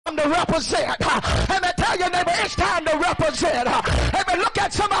to represent. Amen. Tell your neighbor, it's time to represent. Amen. Look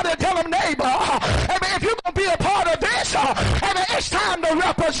at somebody and tell them, neighbor, amen, if you're going to be a part of this, amen, it's time to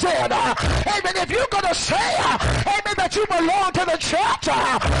represent. Amen. If you're going to say, amen, that you belong to the church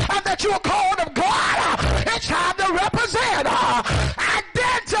and that you're called of God, it's time to represent.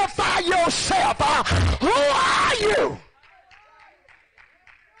 Identify yourself. Who are you?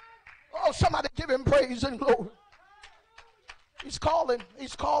 Oh, somebody give him praise and glory. He's calling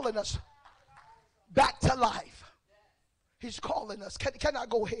us back to life. He's calling us. Can I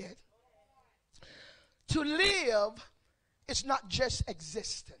go ahead? To live is not just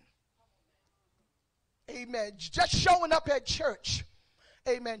existing. Amen. Just showing up at church,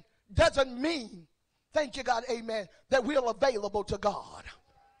 amen, doesn't mean, thank you God, amen, that we're available to God.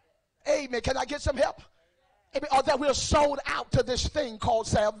 Amen. Can I get some help? Amen. Or that we're sold out to this thing called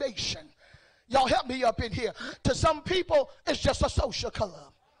salvation. Y'all help me up in here. To some people, it's just a social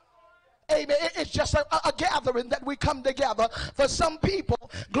club. Amen. It's just a gathering that we come together. For some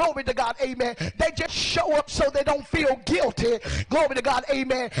people, glory to God, amen, they just show up so they don't feel guilty, glory to God,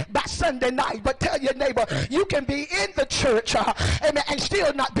 amen, by Sunday night. But tell your neighbor, you can be in the church, amen, and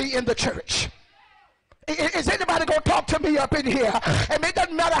still not be in the church. Is anybody going to talk to me up in here? Amen. It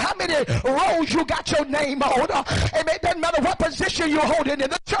doesn't matter how many rows you got your name on. Amen. It doesn't matter what position you're holding in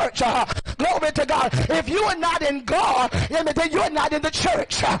the church. Glory to God. If you are not in God, amen, then you're not in the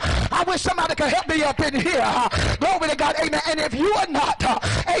church. I wish somebody could help me up in here. Glory to God. Amen. And if you are not,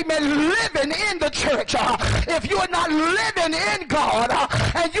 amen, living in the church, if you are not living in God,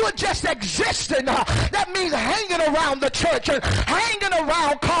 and you're just existing, that means hanging around the church and hanging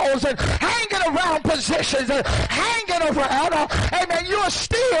around calls and hanging around positions and hanging around, amen, you're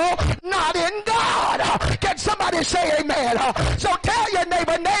still not in God. Can somebody say amen? So tell your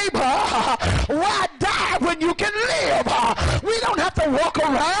neighbor, why die when you can live? We don't have to walk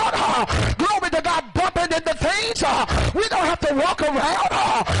around, glory to God, bumping into things. We don't have to walk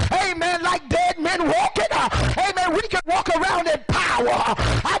around, amen, like dead men walking. Amen, we can walk around in power.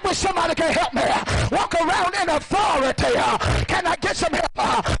 I wish somebody could help me. Walk around in authority. Can I get some help?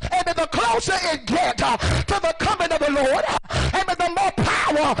 Amen, the closer it gets to the coming of the Lord, amen, the more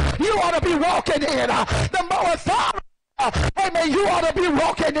power you ought to be walking in, the more authority, amen, you ought to be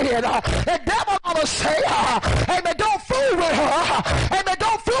walking in. The devil ought to say, amen, don't fool with her, amen,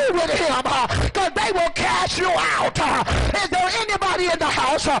 don't fool with him, because they will cast you out. Is there anybody in the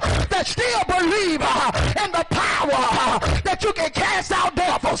house that still believe in the power that you can cast out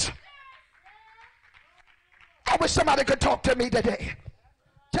devils? I wish somebody could talk to me today.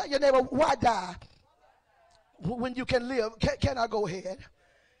 Tell your neighbor, why die when you can live? Can I go ahead?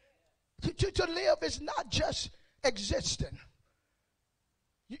 To live is not just existing.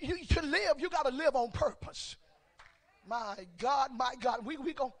 To live, you got to live on purpose. My God, we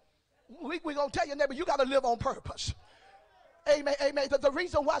gonna tell your neighbor, you got to live on purpose. Amen, amen. The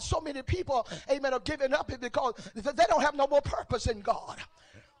reason why so many people, amen, are giving up is because they don't have no more purpose in God.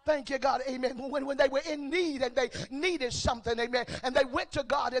 Thank you, God, amen. When they were in need and they needed something, amen, and they went to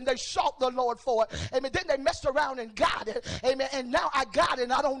God and they sought the Lord for it, amen, then they messed around and got it, amen, and now I got it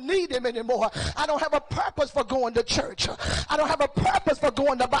and I don't need him anymore. I don't have a purpose for going to church. I don't have a purpose for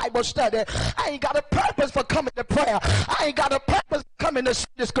going to Bible study. I ain't got a purpose for coming to prayer. I ain't got a purpose for coming to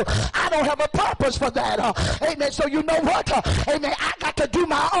Sunday school. I don't have a purpose for that, amen. So you know what, amen, I got to do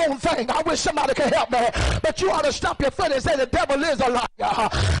my own thing. I wish somebody could help me, but you ought to stomp your foot and say the devil is a liar.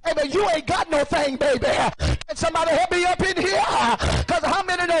 Amen, you ain't got no thing, baby. Can somebody help me up in here? Because how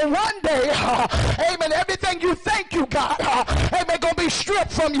many know one day, amen, everything you think you got, amen, gonna be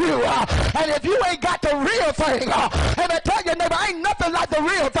stripped from you. And if you ain't got the real thing, amen, tell your neighbor, ain't nothing like the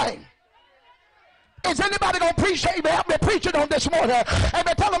real thing. Is anybody going to appreciate me? Help me preaching on this morning.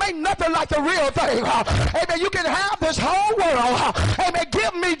 Amen. Tell them ain't nothing like the real thing. Amen. You can have this whole world. Amen.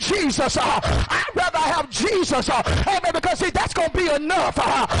 Give me Jesus. I'd rather have Jesus. Amen. Because see, that's going to be enough.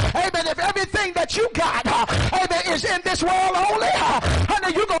 Amen. If everything that you got, amen, is in this world only,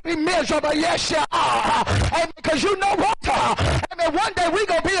 honey, you're going to be miserable. Yes, you are. Amen. Because you know what? Amen. One day we're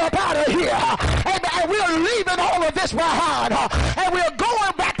going to be up out of here. Amen. And we're leaving all of this behind. And we're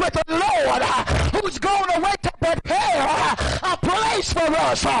going back with the Lord, who's going away to prepare a place for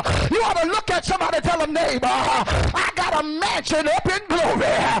us. You ought to look at somebody and tell them, neighbor, I got a mansion up in glory,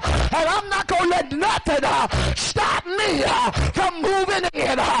 and I'm not going to let nothing stop me from moving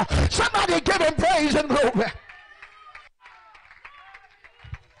in. Somebody give him praise and glory.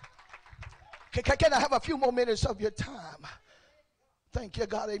 Can I have a few more minutes of your time? Thank you,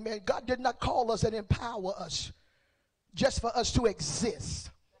 God. Amen. God did not call us and empower us just for us to exist.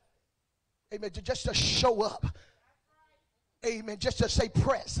 Amen. Just to show up. Amen. Just to say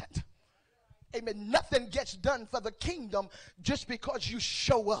present. Amen. Nothing gets done for the kingdom just because you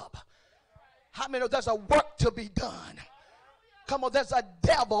show up. How many know there's a work to be done? Come on, there's a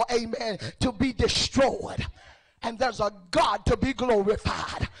devil, amen, to be destroyed. And there's a God to be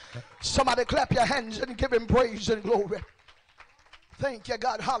glorified. Somebody clap your hands and give him praise and glory. Thank you,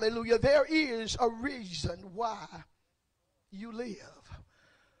 God. Hallelujah. There is a reason why you live.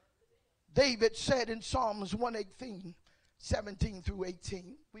 David said in Psalms 118, 17 through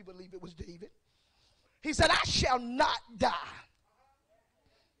 18, we believe it was David. He said, I shall not die,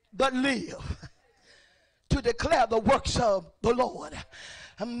 but live to declare the works of the Lord.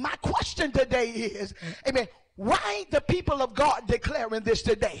 And my question today is, amen, why ain't the people of God declaring this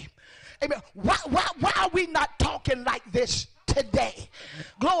today? Amen. Why are we not talking like this today?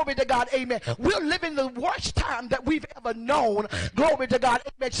 Glory to God, amen. We're living the worst time that we've ever known. Glory to God,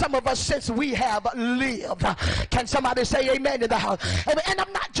 amen. Some of us since we have lived. Can somebody say amen in the house? Amen. And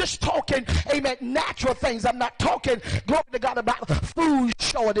I'm not just talking, amen, natural things. I'm not talking, glory to God, about food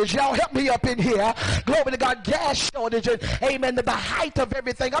shortage. Y'all help me up in here. Glory to God, gas shortage and amen, the height of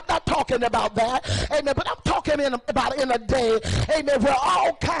everything. I'm not talking about that. Amen. But I'm talking about in a day, amen, where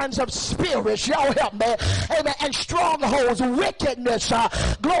all kinds of spirits, y'all help me, amen, and strongholds, wickedness,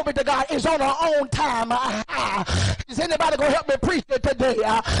 glory to God, is on our own time. Is anybody going to help me preach it today?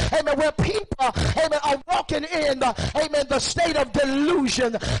 Amen. Where people, amen, are walking in the state of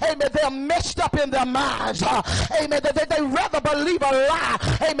delusion. Amen. They're messed up in their minds. Amen. They rather believe a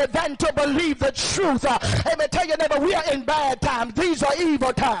lie, amen, than to believe the truth. Amen. Tell your neighbor, we are in bad times. These are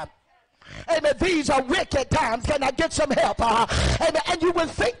evil times. Amen. These are wicked times. Can I get some help? Amen. And you would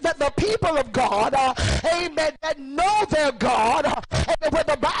think that the people of God, amen, that know their God, amen, where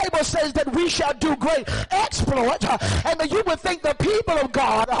the Bible says that we shall do great exploits, amen, you would think the people of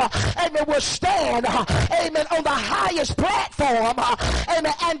God, amen, will stand, amen, on the highest platform,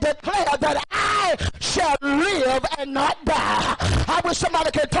 amen, and declare that I shall live and not die. I wish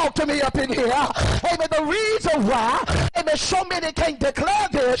somebody could talk to me up in here. Amen. The reason why, amen, so many can't declare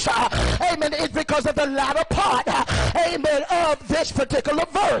this, amen, is because of the latter part, amen, of this particular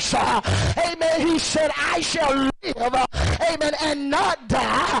verse. Amen. He said, I shall live, amen, and not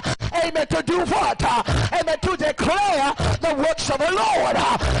die. Amen. To do what? Amen. To declare the works of the Lord.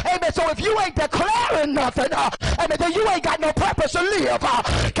 Amen. So if you ain't declaring nothing, amen, then you ain't got no purpose to live.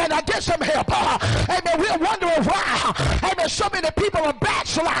 Can I get some help? Amen. We're wondering why. Amen. So many people are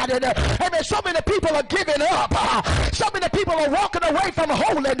backsliding. Amen. So many people are giving up. So many people are walking away from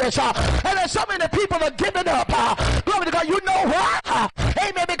holiness. And so many people are giving up. Glory to God. You know why?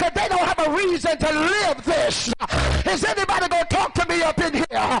 Amen. Because they don't have a reason to live this. Is anybody going to talk to me up in here?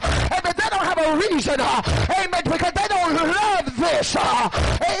 Amen. They don't have a reason. Amen. Because they don't love this.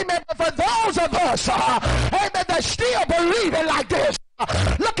 Amen. But for those of us, amen, that still believe it like this,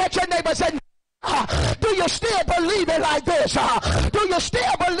 look at your neighbor and say, do you still believe it like this? Do you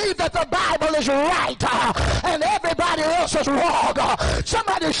still believe that the Bible is right and everybody else is wrong?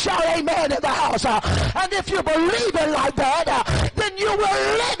 Somebody shout amen in the house. And if you believe it like that, then you will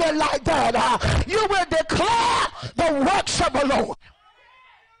live it like that. You will declare the works of the Lord.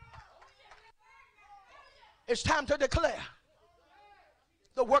 It's time to declare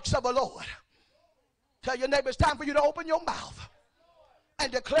the works of the Lord. Tell your neighbor it's time for you to open your mouth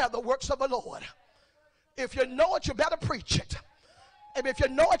and declare the works of the Lord. If you know it, you better preach it. And if you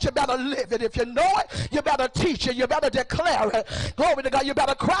know it, you better live it. If you know it, you better teach it. You better declare it. Glory to God. You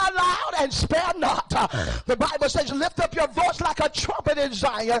better cry loud and spare not. The Bible says, lift up your voice like a trumpet in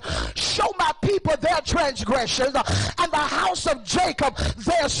Zion. Show my people their transgressions and the house of Jacob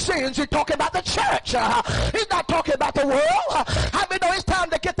their sins. He's talking about the church. He's not talking about the world. How many know it's time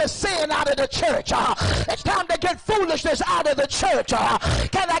to get the sin out of the church? It's time to get foolishness out of the church.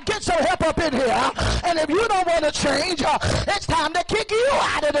 Can I get some help up in here? And if you don't want to change, it's time to kick you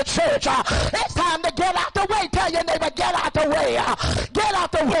out of the church. It's time to get out the way. Tell your neighbor, get out the way. Get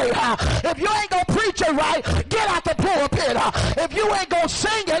out the way. If you ain't going to preach it right, get out the pulpit. If you ain't going to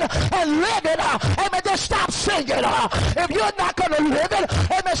sing it and live it, amen, then stop singing. If you're not going to live it,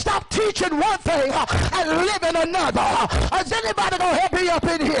 amen, stop teaching one thing and living another. Is anybody going to help me up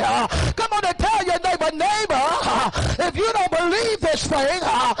in here? Come on and tell your neighbor, if you don't believe this thing,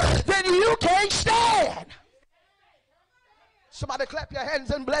 then you can't stand. Somebody clap your hands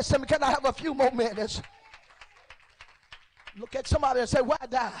and bless them. Can I have a few more minutes? Look at somebody and say, why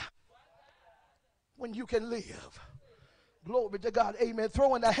die when you can live? Glory to God. Amen.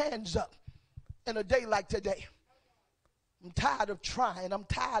 Throwing the hands up in a day like today. I'm tired of trying. I'm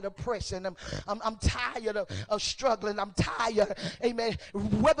tired of pressing. I'm tired of struggling. I'm tired. Amen.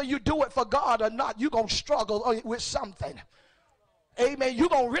 Whether you do it for God or not, you're going to struggle with something. Amen. You're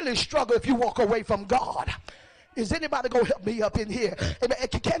going to really struggle if you walk away from God. Is anybody going to help me up in here? Amen.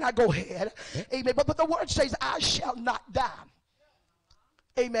 Can I go ahead? Amen. But the word says, I shall not die.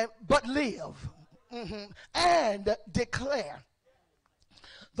 Amen. But live. And declare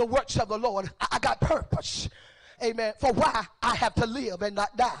the works of the Lord. I got purpose. Amen. For why I have to live and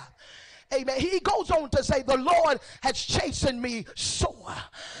not die. Amen. He goes on to say, the Lord has chastened me sore.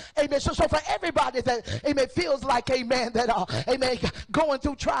 Amen. So for everybody that, amen, feels like, amen, that, amen, going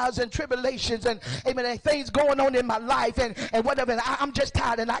through trials and tribulations and, amen, and things going on in my life and whatever, and I'm just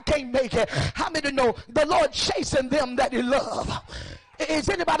tired and I can't make it. How many know the Lord chastened them that he loved? Is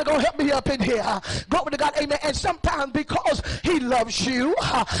anybody going to help me up in here? Glory to God, amen. And sometimes because he loves you,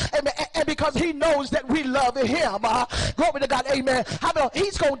 amen, and because he knows that we love him, glory to God, amen,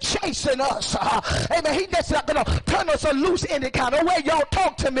 he's going to chasten us, amen. He's just not going to turn us loose any kind of way. Y'all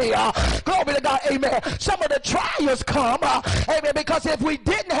talk to me, glory to God, amen. Some of the trials come, amen, because if we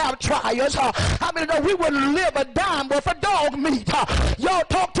didn't have trials, how many know we wouldn't live a dime worth of dog meat? Y'all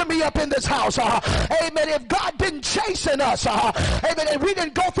talk to me up in this house, amen. If God didn't chasten us, amen, and we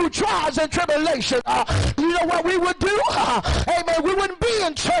didn't go through trials and tribulation, you know what we would do? Amen. We wouldn't be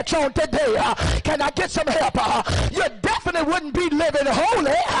in church on today. Can I get some help? You definitely wouldn't be living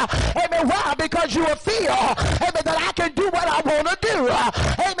holy. Amen. Why? Because you will feel, amen, that I can do what I want to do.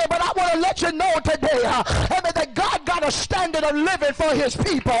 Amen. But I want to let you know today, amen, that God got a standard of living for his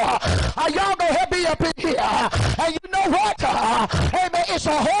people. Y'all gonna help me up in here? And you know what? Amen. It's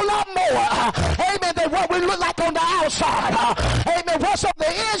a whole lot more, amen, than what we look like on the outside. Amen. What's on the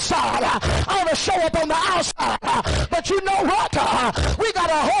inside ought to show up on the outside. But you know what? We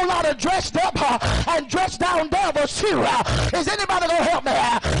got a whole lot of dressed up and dressed down devils too. Is anybody going to help me?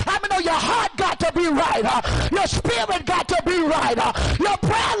 I mean, your heart got to be right. Your spirit got to be right. Your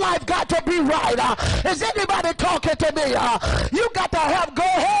prayer life got to be right. Is anybody talking to me? You got to have go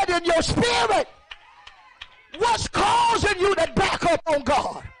ahead in your spirit. What's causing you to back up on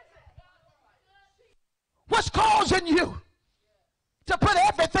God? What's causing you to put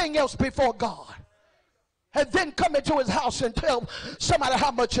everything else before God and then come into his house and tell somebody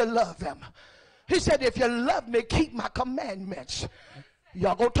how much you love him? He said, if you love me, keep my commandments.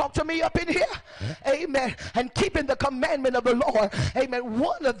 Y'all gonna talk to me up in here? Amen. And keeping the commandment of the Lord, amen,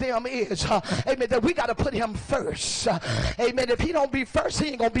 one of them is, amen, that we got to put him first. Amen. If he don't be first,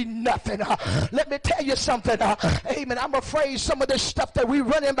 he ain't gonna be nothing. Let me tell you something. Amen. I'm afraid some of this stuff that we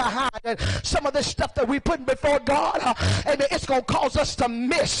running behind and some of this stuff that we putting before God, amen, it's gonna cause us to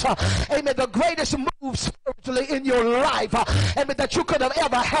miss, amen, the greatest move spiritually in your life, amen, that you could have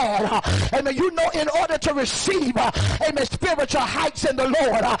ever had. Amen. You know, in order to receive, amen, spiritual heights in the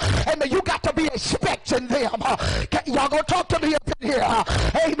Lord, amen, you got to be expecting them. Y'all gonna talk to me up in here?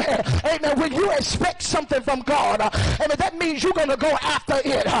 Amen. Amen. When you expect something from God, amen, that means you're gonna go after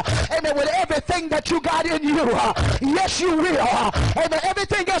it. Amen. With everything that you got in you, yes, you will. Amen.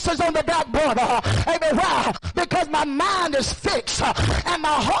 Everything else is on the back burner. Amen. Why? Because my mind is fixed and my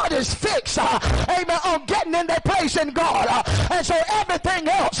heart is fixed. Amen. On getting in that place in God, and so everything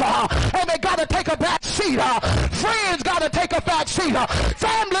else, amen, got to take a back seat. Friends got to take a back seat.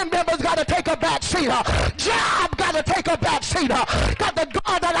 Family members got to take a back seat. Job got to take a back seat. Got the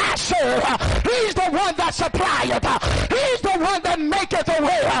God that I serve, he's the one that supplieth. He's the one that maketh a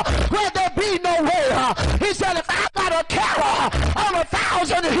way where there be no way. He said, if I got a cattle on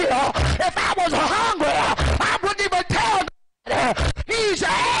 1,000 hill, if I was hungry, I wouldn't even tell God. He's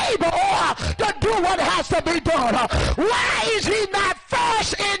able to do what has to be done. Why is he not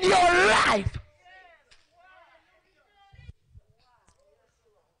first in your life?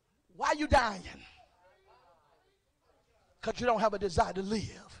 Why are you dying? Because you don't have a desire to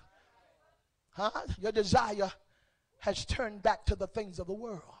live. Huh? Your desire has turned back to the things of the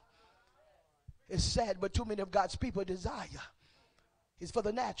world. It's sad, but too many of God's people desire is for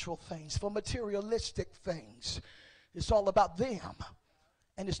the natural things, for materialistic things. It's all about them,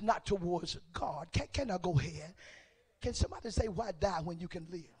 and it's not towards God. Can I go ahead? Can somebody say, why die when you can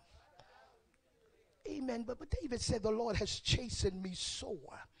live? Amen. But David said, the Lord has chastened me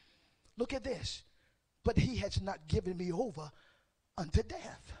sore. Look at this. But he has not given me over unto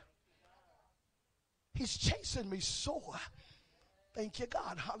death. He's chasing me sore. Thank you,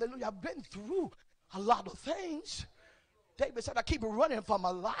 God. Hallelujah. I've been through a lot of things. David said, I keep running for my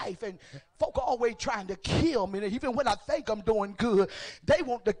life, and folk are always trying to kill me. And even when I think I'm doing good, they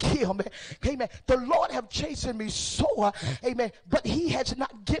want to kill me. Amen. The Lord have chastened me sore. Amen. But he has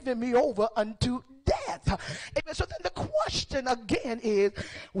not given me over unto death. Amen. So then the question again is,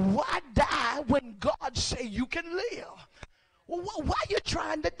 why die when God say you can live? Well, why are you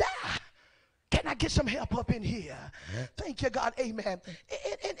trying to die? Can I get some help up in here? Thank you, God. Amen.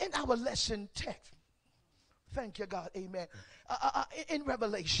 In our lesson text. Thank you, God. Amen. In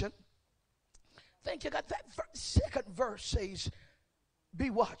Revelation. Thank you, God. That second verse says,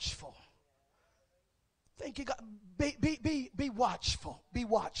 be watchful. Thank you, God. Be watchful. Be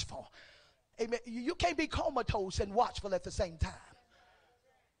watchful. Amen. You can't be comatose and watchful at the same time.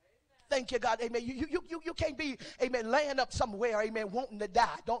 Thank you, God. Amen. You can't be, amen, laying up somewhere, amen, wanting to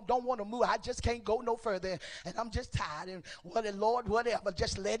die. Don't want to move. I just can't go no further. And I'm just tired. And what, Lord, whatever.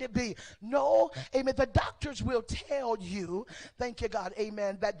 Just let it be. No, amen. The doctors will tell you, thank you, God,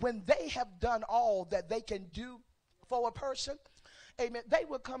 amen, that when they have done all that they can do for a person, amen, they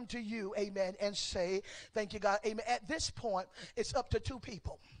will come to you, amen, and say, thank you, God, amen. At this point, it's up to two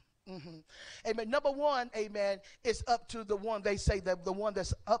people. Mm-hmm. Amen. Number one, amen, is up to the one, they say, the one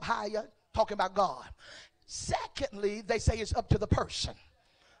that's up higher, talking about God. Secondly, they say it's up to the person.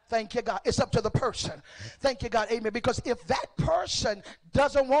 Thank you, God. It's up to the person. Thank you, God. Amen. Because if that person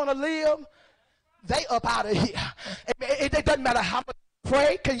doesn't want to live, they up out of here. Amen. It doesn't matter how much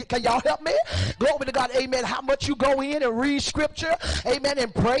pray. Can y'all help me? Glory to God. Amen. How much you go in and read scripture. Amen.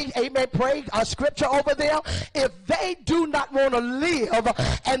 And pray. Amen. Pray scripture over them. If they do not want to live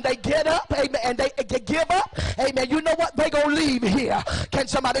and they get up, amen, and they give up, amen, you know what? They going to leave here. Can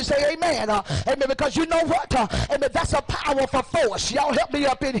somebody say amen? Amen. Because you know what? Amen. That's a powerful force. Y'all help me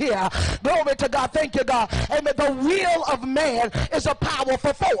up in here. Glory to God. Thank you, God. Amen. The will of man is a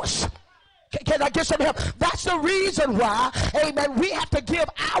powerful force. Can I get some help? That's the reason why, amen, we have to give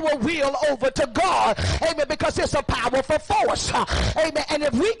our will over to God, amen, because it's a powerful force, amen. And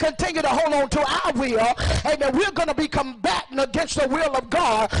if we continue to hold on to our will, amen, we're going to be combating against the will of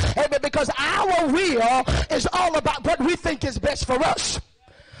God, amen, because our will is all about what we think is best for us.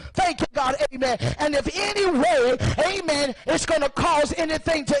 Thank you, God, amen. And if any way, amen, it's going to cause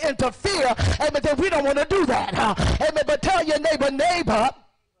anything to interfere, amen, then we don't want to do that, amen. But tell your neighbor,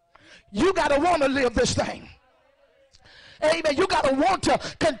 you got to want to live this thing. Amen. You got to want to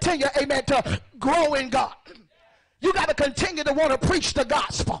continue, amen, to grow in God. You got to continue to want to preach the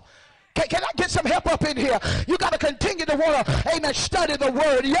gospel. Can I get some help up in here? You got to continue to want to, amen, study the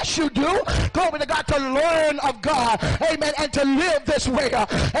word. Yes, you do. Glory to God, to learn of God, amen, and to live this way.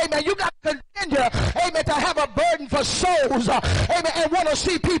 Amen. You got to continue, amen, to have a burden for souls, amen, and want to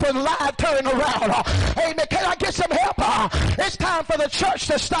see people's lives turn around. Amen. Can I get some help? It's time for the church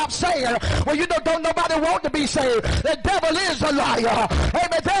to stop saying, well, you know, don't nobody want to be saved. The devil is a liar.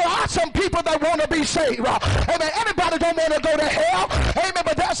 Amen. There are some people that want to be saved. Amen. Everybody don't want to go to hell. Amen.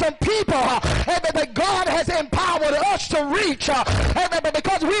 But there's some people, amen, that God has empowered us to reach, amen, but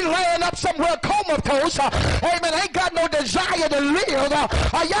because we laying up somewhere comatose, amen, ain't got no desire to live,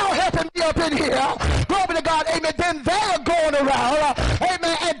 are y'all helping me up in here? Glory to God, amen. Then they're going around,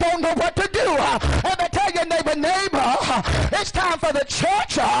 amen, and don't know what to do. Amen. Tell your neighbor, it's time for the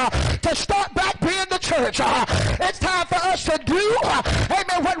church to start back being the church. It's time for us to do,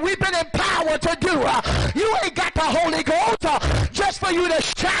 amen, what we've been empowered to do. You ain't got the Holy Ghost just for you to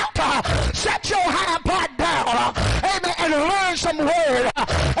shout. Set your hand part down, amen, and learn some word,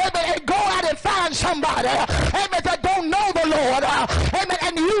 amen, and go out and find somebody, amen, that don't know the Lord, amen,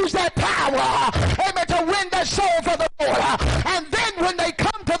 and use that power, amen, to win that soul for the Lord. And then when they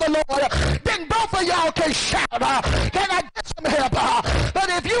come to the Lord, then both of y'all can shout. Can I get some help? But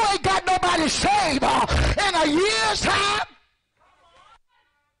if you ain't got nobody saved in a year's time,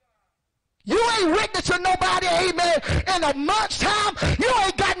 you ain't witnessing nobody, amen, in a month's time, you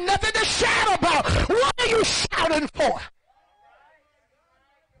ain't got nothing to shout about. What are you shouting for?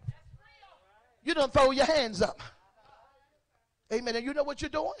 You don't throw your hands up. Amen. And you know what you're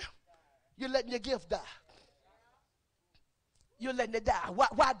doing? You're letting your gift die. You're letting it die.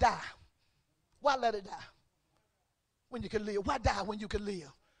 Why die? Why let it die when you can live? Why die when you can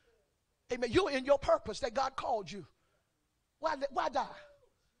live? Amen. You're in your purpose that God called you. Why die?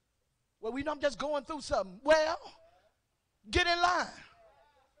 Well, we know I'm just going through something. Well, get in line.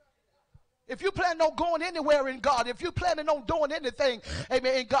 If you plan on going anywhere in God, if you're planning on doing anything,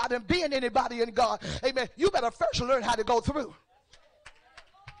 amen, in God and being anybody in God, amen, you better first learn how to go through.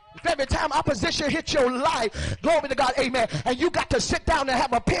 If every time opposition hits your life, glory to God, amen, and you got to sit down and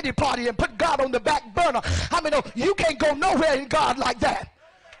have a pity party and put God on the back burner, how many know you can't go nowhere in God like that?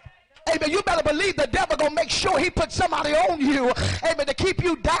 Amen. You better believe the devil gonna make sure he puts somebody on you, amen, to keep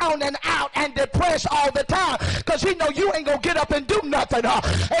you down and out and depressed all the time, because he know you ain't gonna get up and do nothing.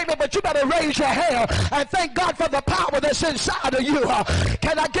 Amen. But you better raise your hand and thank God for the power that's inside of you.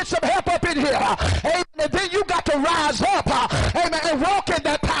 Can I get some help up in here? Amen. And then you got to rise up, amen, and walk in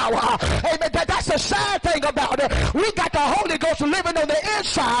that power. Amen. That's the sad thing about it. We got to Holy Ghost living on the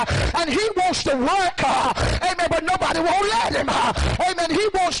inside, and he wants to work, amen, but nobody won't let him. Amen. He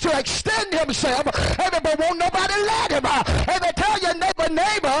wants to extend himself, amen, but won't nobody let him. Amen. Tell your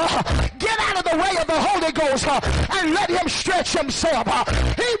neighbor, get out of the way of the Holy Ghost and let him stretch himself.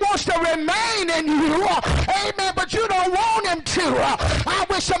 He wants to remain in you, amen, but you don't want him to. I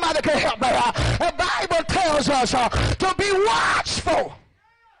wish somebody could help me. The Bible tells us to be watchful.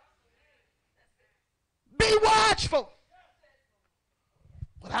 Be watchful.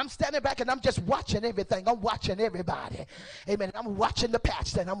 But I'm standing back and I'm just watching everything. I'm watching everybody. Amen. I'm watching the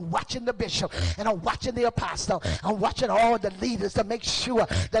pastor and I'm watching the bishop and I'm watching the apostle. I'm watching all the leaders to make sure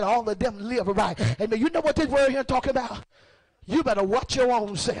that all of them live right. Amen. You know what this word here talking about? You better watch your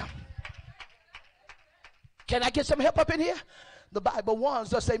own self. Can I get some help up in here? The Bible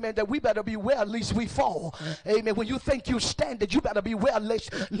warns us, amen, that we better beware lest we fall. Amen. When you think you stand it, you better beware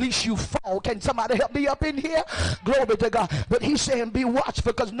lest you fall. Can somebody help me up in here? Glory to God. But he's saying be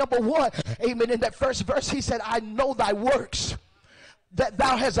watchful because number one, amen, in that first verse, he said, I know thy works, that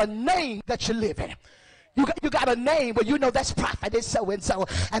thou has a name that you live in. You got a name, but you know that's prophet so-and-so,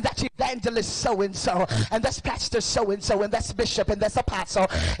 and that's evangelist so-and-so, and that's pastor so-and-so, and that's bishop, and that's apostle,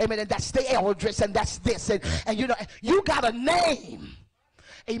 amen, and that's the elders, and that's this, and you know, you got a name.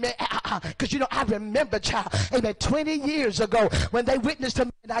 Amen. Because you know, I remember, child, amen, 20 years ago when they witnessed to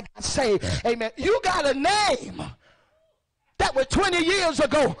me and I got saved. Amen. You got a name. That was 20 years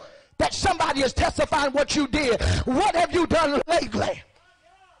ago that somebody is testifying what you did. What have you done lately?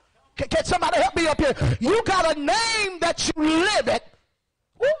 Can somebody help me up here? You got a name that you live it.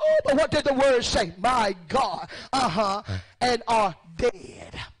 Ooh, but what did the word say? My God. And are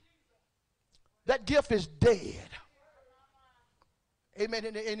dead. That gift is dead. Amen.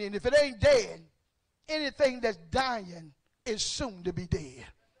 And if it ain't dead, anything that's dying is soon to be dead.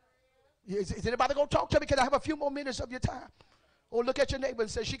 Is anybody going to talk to me? Can I have a few more minutes of your time? Or look at your neighbor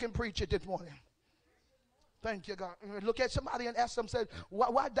and say, she can preach it this morning. Thank you, God. Look at somebody and ask them, say,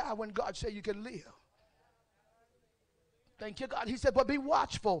 why die when God said you can live? Thank you, God. He said, but be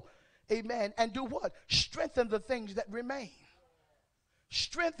watchful. Amen. And do what? Strengthen the things that remain.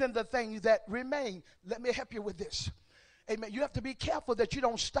 Strengthen the things that remain. Let me help you with this. Amen. You have to be careful that you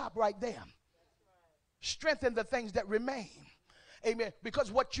don't stop right there. Strengthen the things that remain. Amen.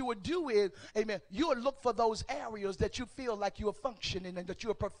 Because what you would do is, amen, you would look for those areas that you feel like you are functioning and that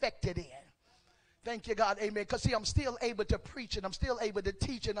you are perfected in. Thank you, God. Amen. Because, see, I'm still able to preach and I'm still able to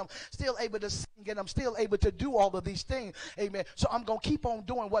teach and I'm still able to sing and I'm still able to do all of these things. Amen. So I'm going to keep on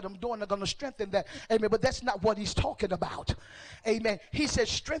doing what I'm doing. I'm going to strengthen that. Amen. But that's not what he's talking about. Amen. He says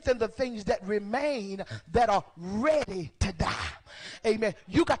strengthen the things that remain that are ready to die. Amen.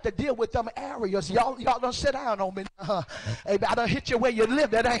 You got to deal with them areas. Y'all don't sit down on me. Amen. I done hit you where you live.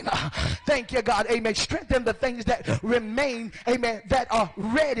 That ain't. Thank you, God. Amen. Strengthen the things that remain. Amen. That are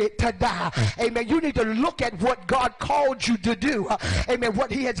ready to die. Amen. You need to look at what God called you to do. Amen. What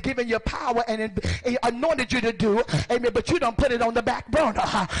he has given you power and anointed you to do. Amen. But you don't put it on the back burner.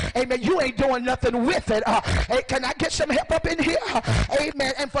 Amen. You ain't doing nothing with it. Can I get some help up in here?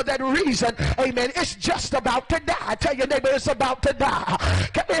 Amen. And for that reason, amen, it's just about to die. Tell your neighbor it's about to die.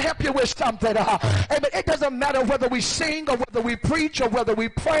 Can me help you with something? Amen. It doesn't matter whether we sing or whether we preach or whether we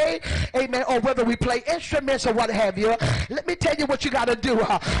pray. Amen. Or whether we play instruments or what have you. Let me tell you what you got to do.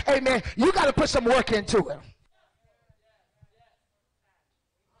 Amen. You got to put some work into it.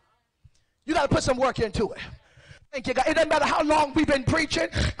 You got to put some work into it. Thank you, God. It doesn't matter how long we've been preaching.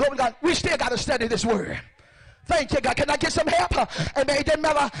 Glory to God. We still got to study this word. Thank you, God. Can I get some help? Amen. It doesn't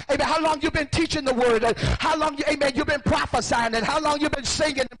matter, amen, how long you've been teaching the word and how long, amen, you've been prophesying and how long you've been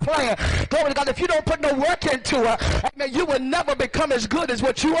singing and playing. Glory to God. If you don't put no work into it, amen, you will never become as good as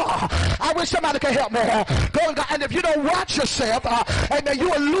what you are. I wish somebody could help me. Glory to God. And if you don't watch yourself, amen, you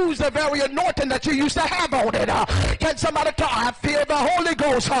will lose the very anointing that you used to have on it. Can somebody talk? I feel the Holy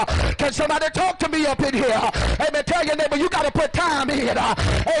Ghost. Can somebody talk to me up in here? Amen. Tell your neighbor, you got to put time in.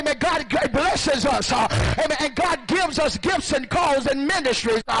 Amen. God blesses us. Amen. And God gives us gifts and calls and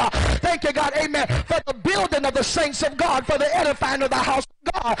ministries. Thank you, God. Amen. For the building of the saints of God, for the edifying of the house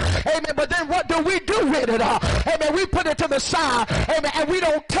of God. Amen. But then what do we do with it? Amen. We put it to the side. Amen. And we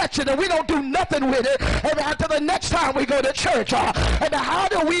don't touch it and we don't do nothing with it. Amen. Until the next time we go to church. Amen. How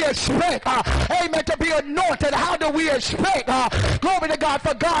do we expect, amen, to be anointed? How do we expect, glory to God,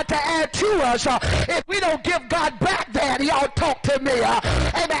 for God to add to us if we don't give God back that? Y'all talk to me.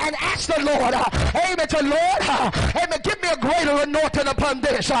 Amen. And ask the Lord. Amen. To Lord. Amen. Give me a greater anointing upon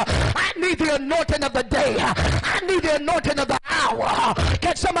this. I need the anointing of the day. I need the anointing of the hour.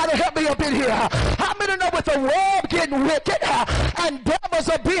 Can somebody help me up in here? How many know with the robe getting wicked and devils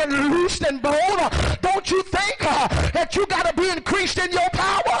are being loosed and bold, don't you think that you got to be increased in your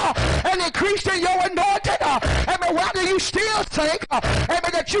power and increased in your anointing? Amen. Why do you still think,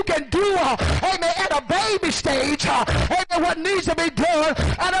 amen, that you can do, amen, at a baby stage, amen, what needs to be done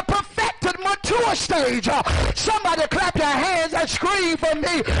at a perfected, mature stage? Somebody clap your hands and scream for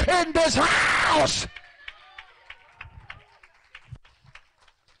me in this house.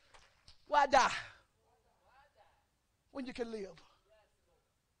 Why die when you can live?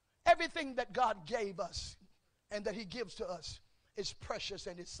 Everything that God gave us and that he gives to us is precious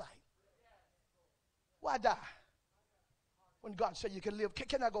in his sight. Why die when God said you can live?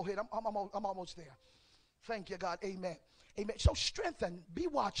 Can I go ahead? I'm almost there. Thank you, God. Amen. Amen. So strengthen, be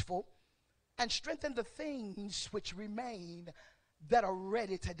watchful, and strengthen the things which remain that are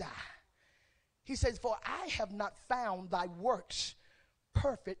ready to die. He says, for I have not found thy works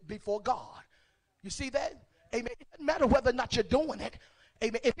perfect before God. You see that? Amen. It doesn't matter whether or not you're doing it.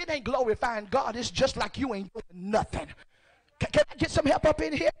 Amen. If it ain't glorifying God, it's just like you ain't doing nothing. Can I get some help up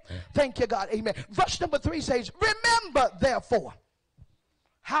in here? Thank you, God. Amen. Verse number 3 says, remember therefore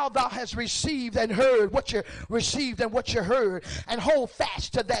how thou hast received and heard, what you received and what you heard, and hold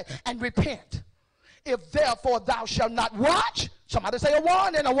fast to that and repent. If therefore thou shalt not watch, somebody say a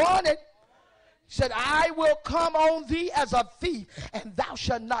warning, a warning. Said, I will come on thee as a thief, and thou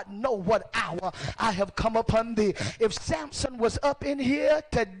shalt not know what hour I have come upon thee. If Samson was up in here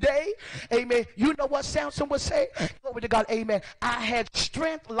today, amen, you know what Samson would say? Glory to God, amen. I had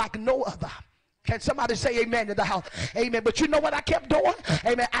strength like no other. Can somebody say amen in the house? Amen. But you know what I kept doing?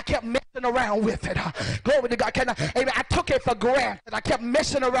 Amen. I kept messing around with it. Glory to God. Amen. I took it for granted. I kept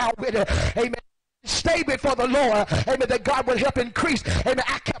messing around with it. Amen. Stay before the Lord, amen, that God would help increase. Amen.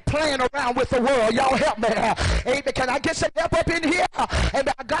 I kept playing around with the world. Y'all help me. Amen. Can I get some help up in here?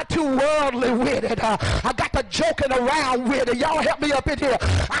 Amen. I got too worldly with it. I got to joking around with it. Y'all help me up in here.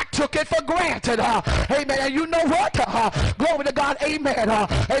 I took it for granted. Amen. And you know what? Glory to God. Amen.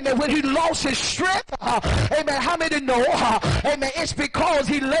 Amen. When he lost his strength, amen. How many know? Amen. It's because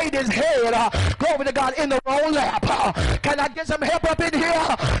he laid his head, glory to God, in the wrong lap. Can I get some help up in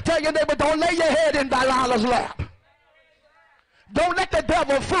here? Tell your neighbor, don't lay your head in Delilah's lap. Don't let the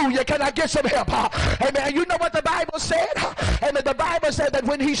devil fool you. Can I get some help? Amen. You know what the Bible said? Amen. The Bible said that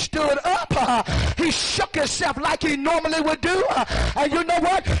when he stood up, he shook himself like he normally would do. And you know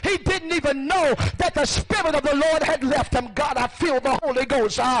what? He didn't even know that the Spirit of the Lord had left him. God, I feel the Holy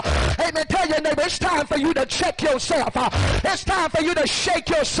Ghost. Amen. Tell your neighbor, it's time for you to check yourself. It's time for you to shake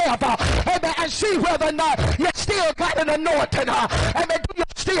yourself. Amen. And see whether or not you still got an anointing. Amen. Do you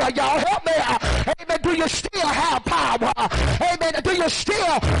still, y'all help me? Amen. Do you still have power? Amen. Do you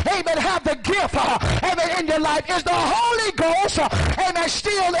still, amen, have the gift, amen, in your life? Is the Holy Ghost, amen,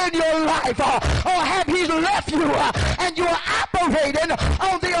 still in your life? Or have he left you and you are operating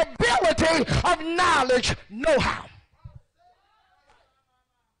on the ability of knowledge, know-how?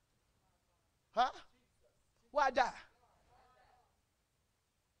 Huh? Why die?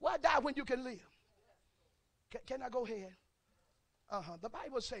 Why die when you can live? Can I go ahead? The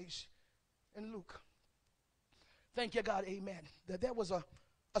Bible says in Luke, thank you, God, amen, that there was a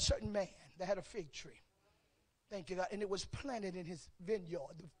certain man that had a fig tree. Thank you, God. And it was planted in his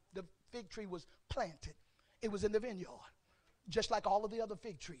vineyard. The fig tree was planted. It was in the vineyard, just like all of the other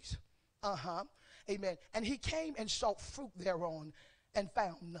fig trees. Amen. And he came and sought fruit thereon and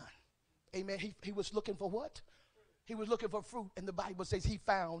found none. Amen. He was looking for what? He was looking for fruit, and the Bible says he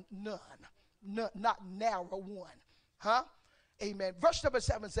found none. Not narrow one. Huh? Amen. Verse number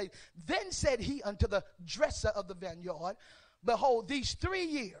 7 says, then said he unto the dresser of the vineyard, behold, these 3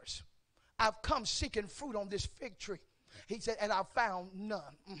 years I've come seeking fruit on this fig tree. He said, and I found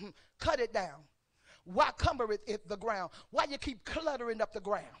none. Cut it down. Why cumbereth it the ground? Why you keep cluttering up the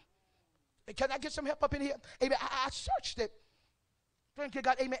ground? Can I get some help up in here? Amen. I searched it. Thank you,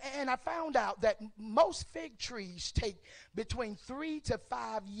 God. Amen. And I found out that most fig trees take between 3 to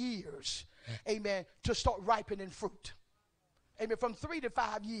 5 years, amen, to start ripening fruit. Amen. From 3 to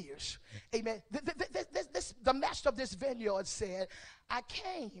 5 years. Amen. The master of this vineyard said, I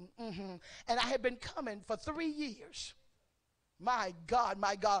came and I have been coming for 3 years. My God,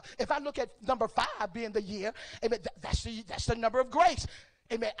 my God. If I look at number 5 being the year, amen, that's the number of grace.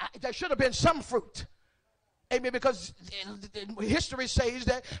 Amen. There should have been some fruit. Amen. Because history says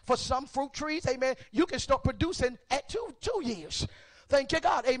that for some fruit trees, amen, you can start producing at 2 years. Thank you,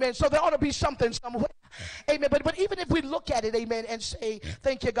 God. Amen. So there ought to be something somewhere. Amen. But even if we look at it, amen, and say,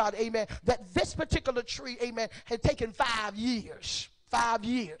 thank you, God, amen, that this particular tree, amen, had taken 5 years. 5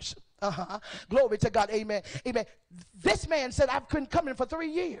 years. Glory to God. Amen. Amen. This man said, I've been coming for 3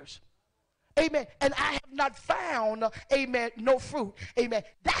 years. Amen. And I have not found, amen, no fruit. Amen.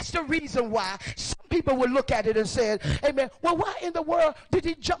 That's the reason why some people will look at it and say, amen, well, why in the world did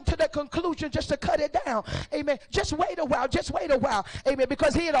he jump to that conclusion just to cut it down? Amen. Just wait a while. Just wait a while. Amen.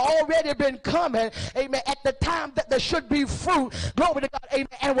 Because he had already been coming, amen, at the time that there should be fruit. Glory to God. Amen.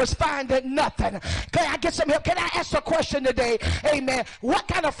 And was finding nothing. Can I get some help? Can I ask a question today? Amen. What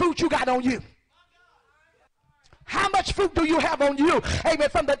kind of fruit you got on you? How much fruit do you have on you? Amen.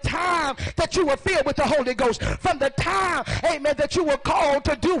 From the time that you were filled with the Holy Ghost. From the time, amen, that you were called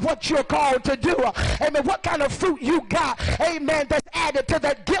to do what you're called to do. Amen. What kind of fruit you got, amen, that's added to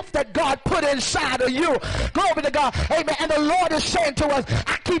that gift that God put inside of you. Glory to God. Amen. And the Lord is saying to us,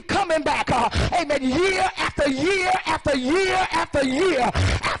 I keep coming back. Amen. Year after year after year after year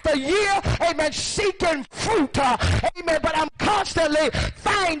after year. Amen. Seeking fruit. Amen. But I'm constantly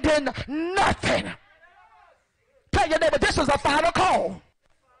finding nothing. Tell your neighbor, this is a final call.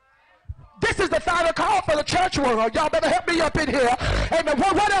 This is the final call for the church world. Y'all better help me up in here. Amen.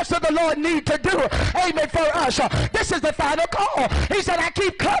 What else does the Lord need to do? Amen. For us. This is the final call. He said, I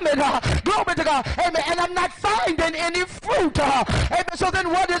keep coming. Glory to God. Amen. And I'm not finding any fruit. Amen. So then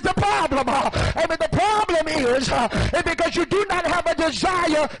what is the problem? Amen. The problem is because you do not have a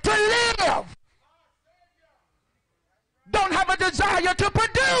desire to live. Don't have a desire to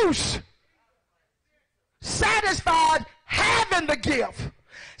produce. Satisfied having the gift,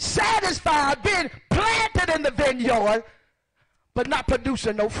 satisfied being planted in the vineyard, but not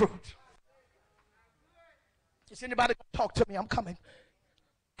producing no fruit. Is anybody going to talk to me? I'm coming.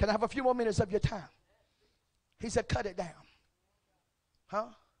 Can I have a few more minutes of your time? He said, cut it down. Huh?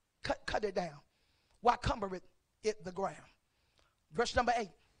 Cut it down. Why cumbereth it the ground? Verse number 8.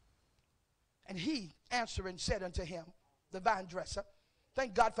 And he answering said unto him, the vine dresser,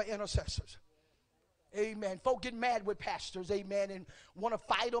 thank God for intercessors. Amen. Folk get mad with pastors, amen, and want to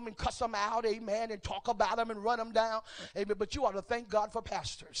fight them and cuss them out, amen, and talk about them and run them down, amen. But you ought to thank God for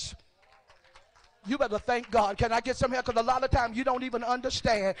pastors. You better thank God. Can I get some help? Because a lot of times you don't even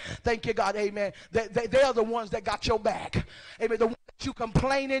understand. Thank you, God, amen. They're the ones that got your back. Amen. The ones that you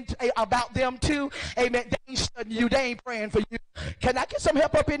complaining about them too, amen. They ain't studying you. They ain't praying for you. Can I get some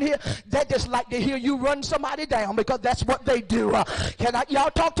help up in here? They just like to hear you run somebody down because that's what they do.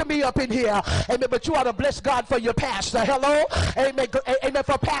 Y'all talk to me up in here? Amen. But you ought to bless God for your pastor. Hello? Amen. Amen.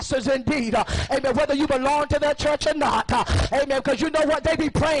 For pastors indeed. Amen. Whether you belong to that church or not. Amen. Because you know what? They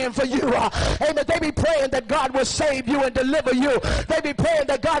be praying for you. Amen. They be praying that God will save you and deliver you. They be praying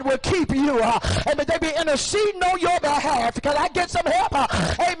that God will keep you. Amen. They be interceding on your behalf. Can I get some help?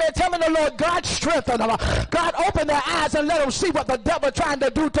 Amen. Telling the Lord, God strengthen them. God open their eyes and let them see what the devil trying to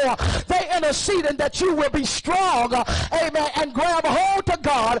do to them. They interceding that you will be strong. Amen. And grab hold to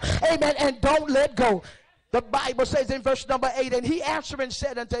God. Amen. And don't let go. The Bible says in verse number 8, and he answering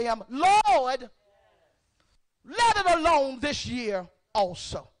said unto him, Lord, let it alone this year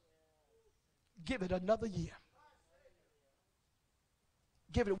also. Give it another year.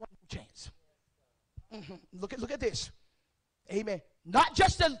 Give it one more chance. Look at this. Amen. Not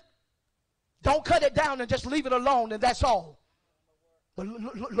just don't cut it down and just leave it alone and that's all. But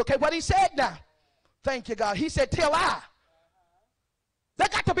look at what he said now. Thank you, God. He said, till there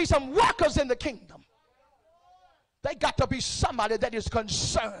got to be some workers in the kingdom. They got to be somebody that is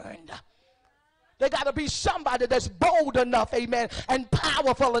concerned. They got to be somebody that's bold enough, amen, and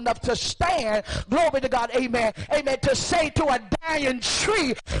powerful enough to stand, glory to God, amen, amen, to say to a dying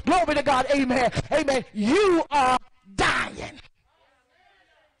tree, glory to God, amen, amen, you are dying.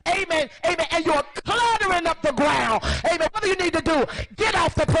 Amen, amen, and you're cluttering up the ground. Amen, what do you need to do? Get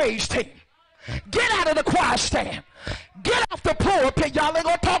off the praise team. Get out of the choir stand. Get off the pulpit. Y'all ain't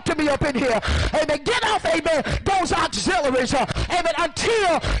gonna talk to me up in here. Amen. Get off, amen, those auxiliaries. Amen.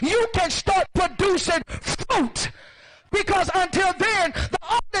 Until you can start producing fruit. Because until then, the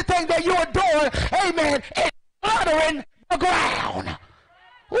only thing that you're doing, amen, is cluttering the ground.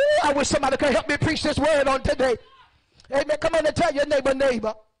 Ooh, I wish somebody could help me preach this word on today. Amen. Come on and tell your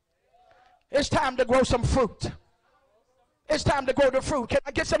neighbor, it's time to grow some fruit. It's time to grow the fruit. Can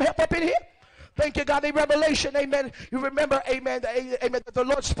I get some help up in here? Thank you, God. In Revelation, amen. You remember, amen, amen, that the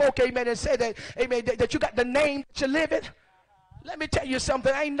Lord spoke, amen, and said that, amen, that you got the name that you live in. Let me tell you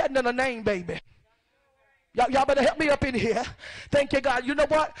something. Ain't nothing in a name, baby. Y'all better help me up in here. Thank you, God. You know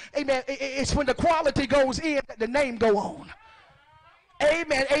what? Amen. It's when the quality goes in that the name go on.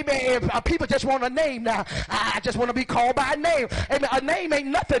 Amen, amen. If people just want a name now. I just want to be called by a name. Amen. A name ain't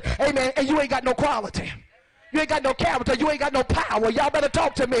nothing. Amen. And you ain't got no quality. You ain't got no character. You ain't got no power. Y'all better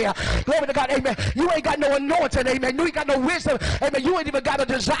talk to me. Glory to God. Amen. You ain't got no anointing. Amen. You ain't got no wisdom. Amen. You ain't even got a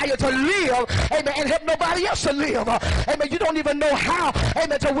desire to live. Amen. And help nobody else to live. Amen. You don't even know how.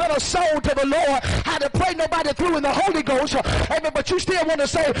 Amen. To win a soul to the Lord. How to pray nobody through in the Holy Ghost. Amen. But you still want to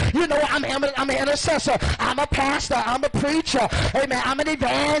say, you know, I'm an intercessor. I'm a pastor. I'm a preacher. Amen. I'm an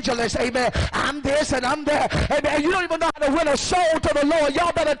evangelist. Amen. I'm this and I'm that. Amen. And you don't even know how to win a soul to the Lord.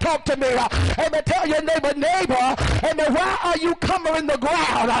 Y'all better talk to me. Amen. Tell your neighbor, amen, why are you covering the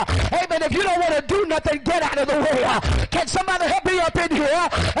ground? Amen. If you don't want to do nothing, get out of the way. Can somebody help me up in here?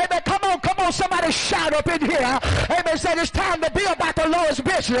 Amen. Come on, somebody shout up in here. Amen. Said it's time to be about the Lord's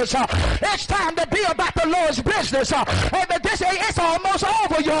business. It's time to be about the Lord's business. Amen. It's almost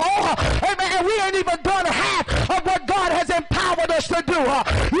over, y'all. Amen. And we ain't even done half of what God has empowered us to do.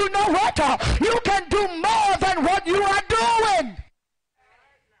 You know what? You can do more than what you are doing.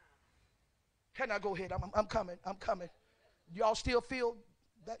 Can I go ahead? I'm coming. I'm coming. Y'all still feel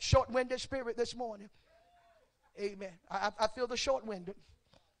that short-winded spirit this morning? Amen. I feel the short-winded.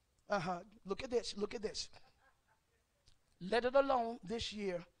 Look at this. Look at this. Let it alone this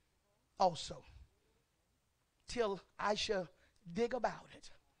year also, till I shall dig about it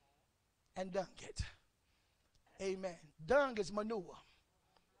and dung it. Amen. Dung is manure.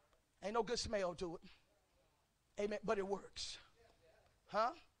 Ain't no good smell to it. Amen. But it works.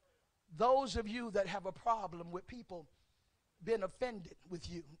 Huh? Those of you that have a problem with people being offended with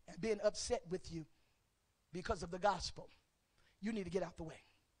you and being upset with you because of the gospel, you need to get out the way.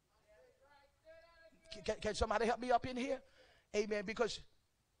 Can somebody help me up in here? Amen. Because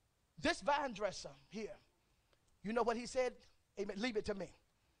this vine dresser here, you know what he said? Amen. Leave it to me.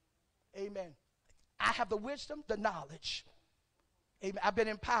 Amen. I have the wisdom, the knowledge. Amen. I've been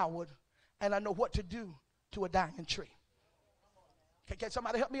empowered, and I know what to do to a dying tree. Can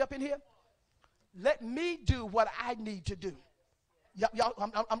somebody help me up in here? Let me do what I need to do. Y'all,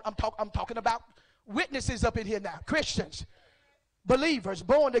 I'm talking about witnesses up in here now. Christians, believers,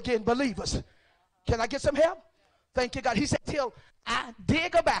 born again believers. Can I get some help? Thank you, God. He said, till I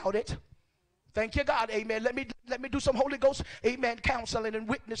dig about it. Thank you, God. Amen. Let me do some Holy Ghost, amen, counseling and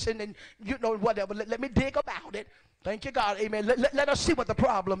witnessing and, you know, whatever. Let me dig about it. Thank you, God. Amen. Let us see what the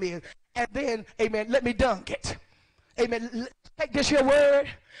problem is. And then, amen, let me dunk it. Amen. Take this here word.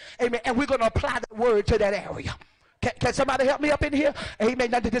 Amen. And we're going to apply that word to that area. Can somebody help me up in here?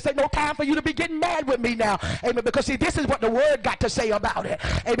 Amen. Now, this ain't no time for you to be getting mad with me now. Amen. Because, see, this is what the word got to say about it.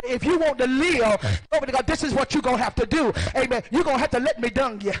 Amen. If you want to live, over to God, this is what you're going to have to do. Amen. You're going to have to let me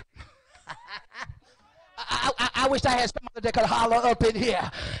dung you. I wish I had somebody that could holler up in here.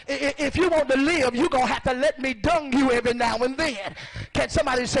 If you want to live, you're going to have to let me dung you every now and then. Can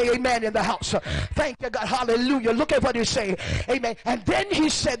somebody say amen in the house? Thank you, God. Hallelujah. Look at what he said. Amen. And then he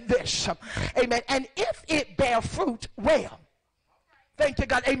said this. Amen. And if it bear fruit, well. Thank you,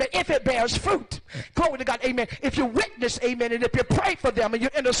 God. Amen. If it bears fruit. Glory to God. Amen. If you witness, amen, and if you pray for them and you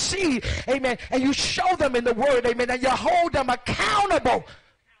intercede, amen, and you show them in the word, amen, and you hold them accountable.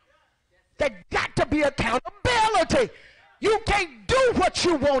 There got to be accountability. You can't do what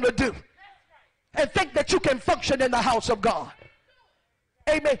you want to do and think that you can function in the house of God.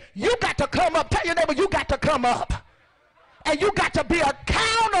 Amen. You got to come up. Tell your neighbor, you got to come up. And you got to be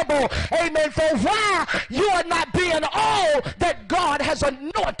accountable, amen, for why you are not being all that God has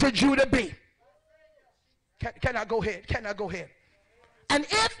anointed you to be. Can I go ahead? Can I go ahead? And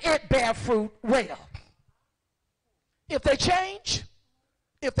if it bear fruit, well. If they change,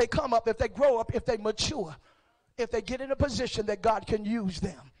 if they come up, if they grow up, if they mature, if they get in a position that God can use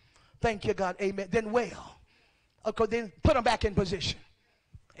them, thank you, God, amen, then well. Okay, then put them back in position.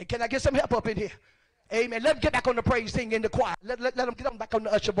 And can I get some help up in here? Amen. Let them get back on the praise thing in the choir. Let them get back on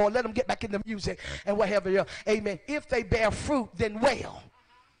the usher board. Let them get back in the music and whatever. Amen. If they bear fruit, then well.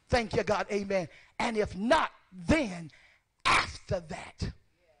 Thank you, God. Amen. And if not, then after that,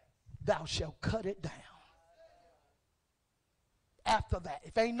 thou shalt cut it down. After that,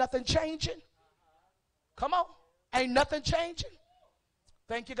 if ain't nothing changing, come on, ain't nothing changing,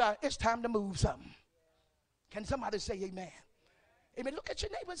 thank you, God, it's time to move something. Can somebody say amen? Amen. Look at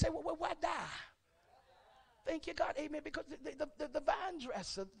your neighbor and say, well, why die? Thank you, God, amen, because the vine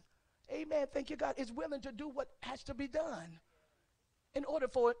dresser, amen, thank you, God, is willing to do what has to be done in order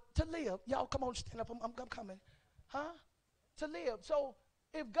for it to live. Y'all, come on, stand up, I'm coming. Huh? To live. So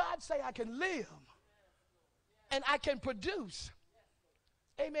if God say I can live and I can produce,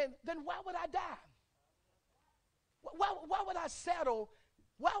 amen, then why would I die? Why would I settle?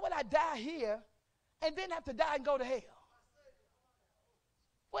 Why would I die here and then have to die and go to hell?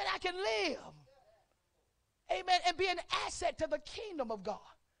 When I can live, amen, and be an asset to the kingdom of God.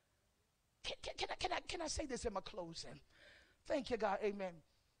 Can I say this in my closing? Thank you, God. Amen.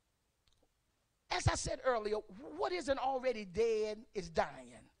 As I said earlier, what isn't already dead is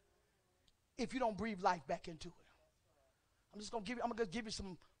dying if you don't breathe life back into it. I'm going to give you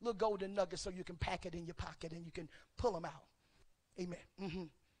some little golden nuggets so you can pack it in your pocket and you can pull them out. Amen.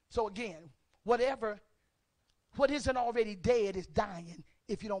 So again, what isn't already dead is dying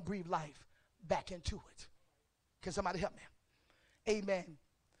if you don't breathe life back into it. Can somebody help me? Amen.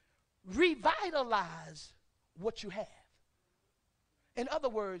 Revitalize what you have. In other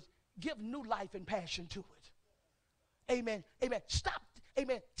words, give new life and passion to it. Amen. Amen. Stop,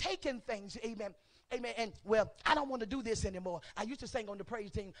 amen, taking things, amen. Amen. And, well, I don't want to do this anymore. I used to sing on the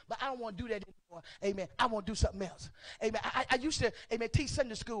praise team, but I don't want to do that anymore. Amen. I want to do something else. Amen. I used to, amen, teach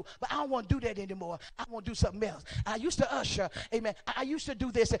Sunday school, but I don't want to do that anymore. I want to do something else. I used to usher. Amen. I used to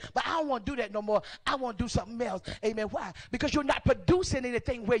do this, but I don't want to do that no more. I want to do something else. Amen. Why? Because you're not producing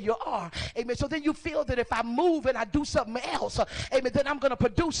anything where you are. Amen. So then you feel that if I move and I do something else, amen, then I'm going to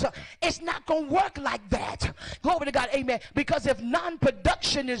produce. It's not going to work like that. Glory to God. Amen. Because if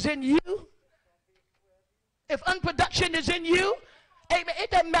non-production is in you, if unproduction is in you, amen,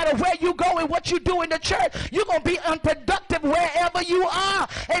 it doesn't matter where you go and what you do in the church. You're going to be unproductive wherever you are.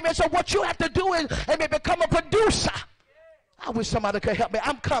 Amen. So what you have to do is, amen, become a producer. I wish somebody could help me.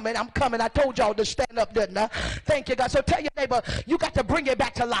 I'm coming. I told y'all to stand up, didn't I? Thank you, God. So tell your neighbor, you got to bring it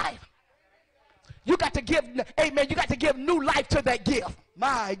back to life. You got to give, amen, you got to give new life to that gift.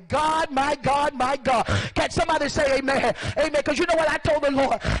 My God, my God, my God. Can somebody say amen? Amen. Because you know what I told the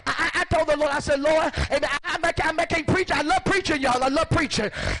Lord? I told the Lord, I said, Lord, amen, I can't preach. I love preaching, y'all. I love preaching.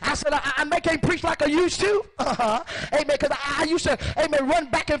 I said, I can't preach like I used to. Amen. Because I used to, amen, run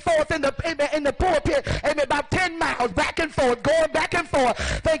back and forth in the pulpit, amen, about 10 miles, back and forth, going back and forth.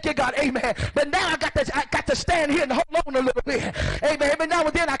 Thank you, God. Amen. But now I got to stand here and hold on a little bit. Amen. Every now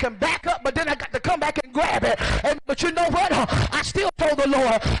and then I can back up, but then I got to come back and grab it. Amen. But you know what? I still told the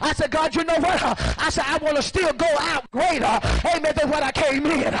Lord, I said, God, you know what? I said, I want to still go out greater, amen, than what I came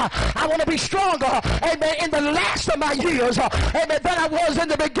in. I want to be stronger, amen, in the last of my years, amen, than I was in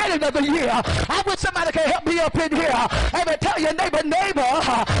the beginning of the year. I wish somebody can help me up in here. Amen. Tell your neighbor,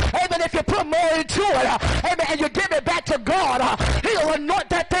 amen, if you put more into it, amen, and you give it back to God, he'll anoint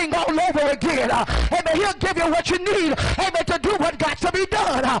that thing all over again. Amen. He'll give you what you need, amen, to do what got to be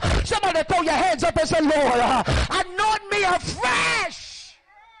done. Somebody throw your hands up and say, Lord, anoint me afresh.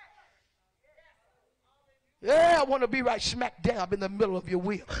 Yeah, I want to be right smack dab in the middle of your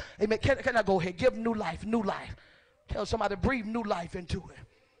wheel. Amen. Can I go ahead? Give new life, new life. Tell somebody, breathe new life into it.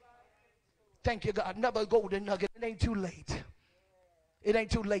 Thank you, God. Another golden nugget. It ain't too late. It ain't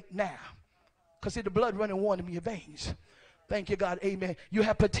too late now. Because see, the blood running warm in your veins. Thank you, God. Amen. You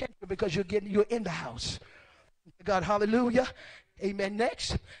have potential because you're in the house. Thank you, God. Hallelujah. Amen.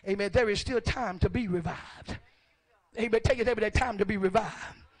 Next. Amen. There is still time to be revived. Amen. Take it every day, time to be revived.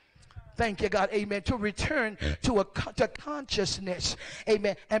 Thank you, God. Amen. To return to consciousness.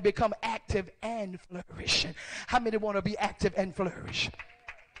 Amen. And become active and flourish. How many want to be active and flourish?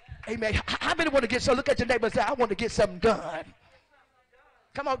 Amen. How many want to get, so look at your neighbor and say, I want to get something done.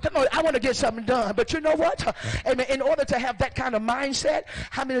 Come on. I want to get something done. But you know what? Amen. In order to have that kind of mindset,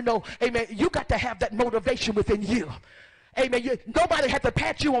 how many know, amen, you got to have that motivation within you. Amen. Nobody had to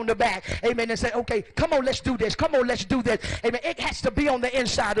pat you on the back. Amen. And say, okay, come on, let's do this. Come on, let's do this. Amen. It has to be on the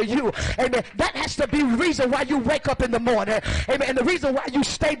inside of you. Amen. That has to be the reason why you wake up in the morning. Amen. And the reason why you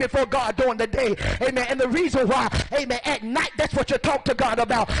stay before God during the day. Amen. And the reason why, amen, at night, that's what you talk to God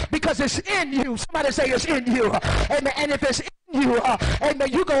about. Because it's in you. Somebody say it's in you. Amen. And if it's in you, amen,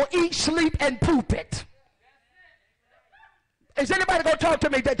 you're going to eat, sleep, and poop it. Is anybody going to talk to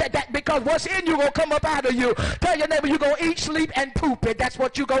me that because what's in you will come up out of you? Tell your neighbor you're going to eat, sleep, and poop it. That's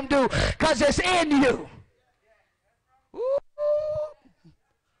what you're going to do because it's in you. Ooh.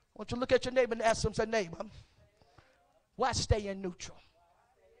 Want you to look at your neighbor and ask them, say, neighbor, why stay in neutral?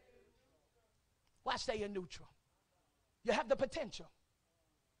 Why stay in neutral? You have the potential,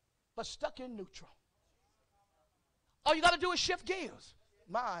 but stuck in neutral. All you got to do is shift gears.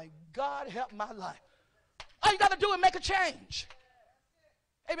 My God, help my life. All you got to do is make a change.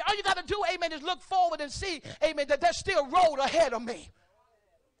 Amen. All you got to do, amen, is look forward and see, amen, that there's still road ahead of me.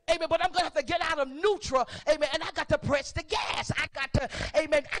 Amen. But I'm going to have to get out of neutral, amen, and I got to press the gas. I got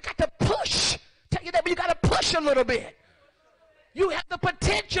to push. Tell you that, but you got to push a little bit. You have the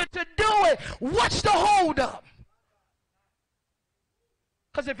potential to do it. What's the hold up?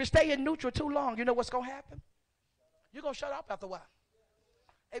 Because if you stay in neutral too long, you know what's going to happen? You're going to shut up after a while.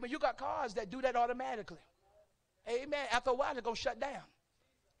 Amen. You got cars that do that automatically. Amen. After a while, it's going to shut down.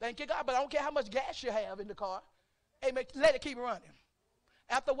 Thank you, God. But I don't care how much gas you have in the car. Amen. Let it keep running.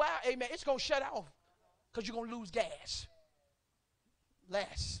 After a while, amen, it's going to shut off because you're going to lose gas.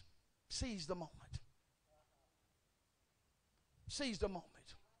 Last, seize the moment. Seize the moment.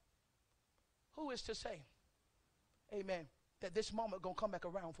 Who is to say, amen, that this moment going to come back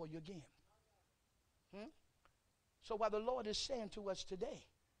around for you again? So while the Lord is saying to us today,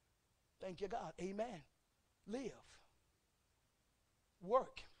 thank you, God, amen, live,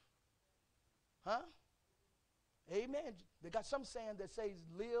 work, amen. They got some saying that says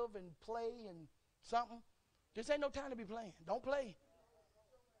live and play and something. This ain't no time to be playing. Don't play.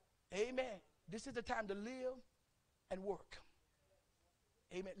 Amen. This is the time to live and work.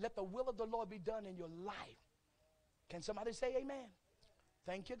 Amen. Let the will of the Lord be done in your life. Can somebody say amen?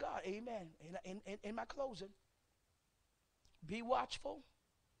 Thank you, God. Amen. In my closing, be watchful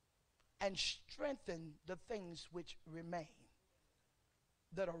and strengthen the things which remain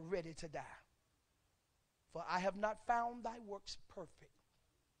that are ready to die. For I have not found thy works perfect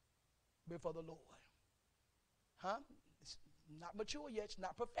before the Lord. It's not mature yet. It's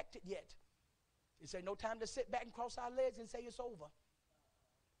not perfected yet. It's ain't no time to sit back and cross our legs and say it's over.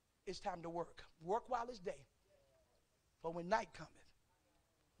 It's time to work. Work while it's day. For when night cometh,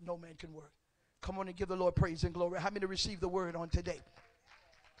 no man can work. Come on and give the Lord praise and glory. How many receive the word on today?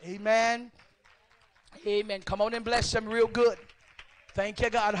 Amen. Amen. Come on and bless him real good. Thank you,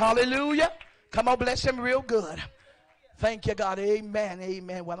 God. Hallelujah. Come on, bless him real good. Thank you, God. Amen.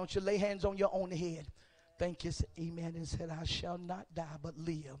 Amen. Why don't you lay hands on your own head? Thank you. Amen. And said, I shall not die but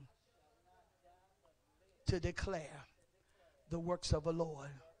live to declare the works of the Lord.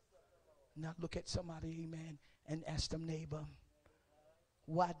 Now look at somebody, amen, and ask them, neighbor,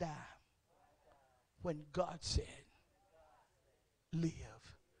 why die when God said, live?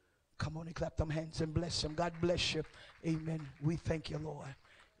 Come on and clap them hands and bless them. God bless you. Amen. We thank you, Lord.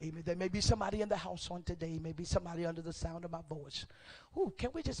 Amen. There may be somebody in the house on today. Maybe somebody under the sound of my voice. Ooh,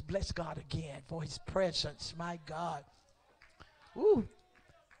 can we just bless God again for his presence? My God. Ooh,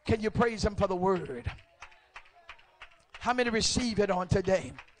 can you praise him for the word? How many receive it on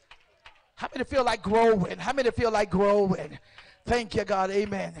today? How many feel like growing? How many feel like growing? Thank you, God.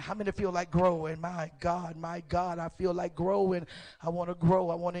 Amen. How many feel like growing? My God, I feel like growing. I want to grow.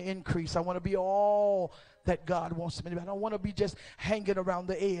 I want to increase. I want to be all that God wants me to be. I don't want to be just hanging around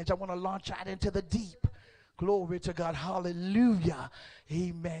the edge. I want to launch out into the deep. Glory to God. Hallelujah.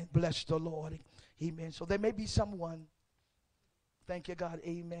 Amen. Bless the Lord. Amen. So there may be someone, thank you, God,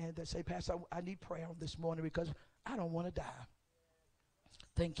 amen, that say, Pastor, I need prayer on this morning because I don't want to die.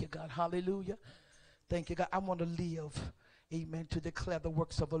 Thank you, God. Hallelujah. Thank you, God. I want to live, amen, to declare the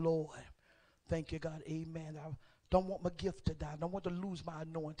works of the Lord. Thank you, God. Amen. I don't want my gift to die. I don't want to lose my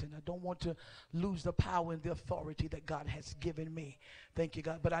anointing. I don't want to lose the power and the authority that God has given me. Thank you,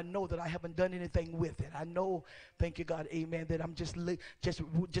 God. But I know that I haven't done anything with it. I know, thank you, God, amen, that I'm just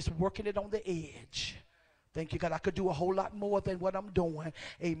working it on the edge. Thank you, God. I could do a whole lot more than what I'm doing.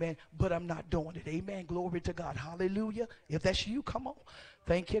 Amen. But I'm not doing it. Amen. Glory to God. Hallelujah. If that's you, come on.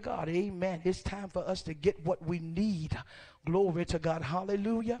 Thank you, God. Amen. It's time for us to get what we need. Glory to God.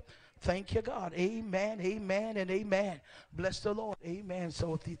 Hallelujah. Thank you, God. Amen. Amen and amen. Bless the Lord. Amen.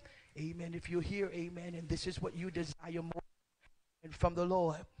 So, if you're here, amen, and this is what you desire more from the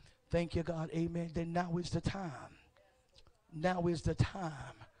Lord, thank you, God. Amen. Then now is the time. Now is the time.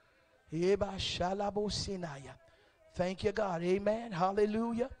 Thank you, God. Amen.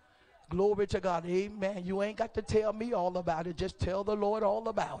 Hallelujah. Glory to God. Amen. You ain't got to tell me all about it. Just tell the Lord all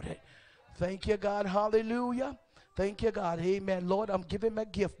about it. Thank you, God. Hallelujah. Thank you, God. Amen. Lord, I'm giving my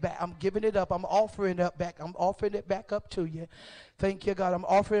gift back. I'm giving it up. I'm offering it back. I'm offering it back up to you. Thank you, God. I'm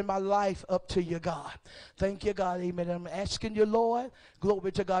offering my life up to you, God. Thank you, God. Amen. I'm asking you, Lord,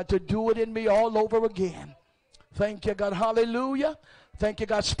 glory to God, to do it in me all over again. Thank you, God. Hallelujah. Thank you,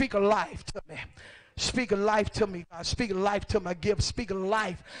 God. Speak a life to me. Speak life to me, God. Speak life to my gift. Speak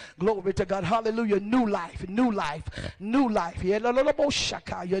life. Glory to God. Hallelujah. New life. New life. New life. Your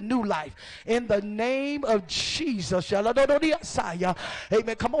new life. In the name of Jesus.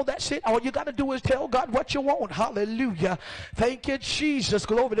 Amen. Come on, that's it. All you got to do is tell God what you want. Hallelujah. Thank you, Jesus.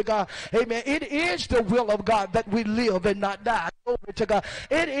 Glory to God. Amen. It is the will of God that we live and not die. Glory to God.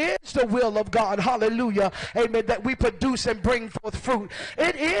 It is the will of God. Hallelujah. Amen. That we produce and bring forth fruit.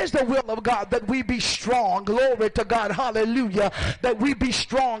 It is the will of God that we be strong. Glory to God. Hallelujah. That we be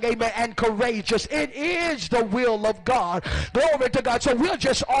strong. Amen. And courageous. It is the will of God. Glory to God. So we're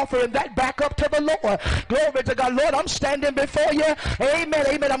just offering that back up to the Lord. Glory to God. Lord, I'm standing before you. Amen.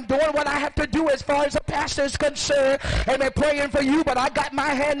 Amen. I'm doing what I have to do as far as the pastor is concerned. Amen. Praying for you, but I got my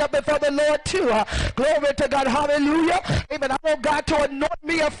hand up before the Lord too. Glory to God. Hallelujah. Amen. I want God, to anoint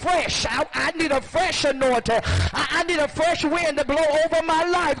me afresh. I need a fresh anointing. I need a fresh wind to blow over my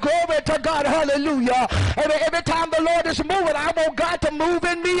life. Glory to God. Hallelujah. Every time the Lord is moving, I want God to move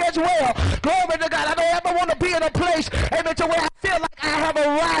in me as well. Glory to God. I don't ever want to be in a place, amen, to where I feel like I have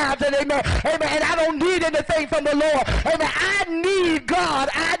arrived, and amen, and I don't need anything from the Lord. Amen. I need God.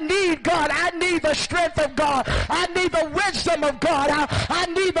 I need God. I need the strength of God. I need the wisdom of God. I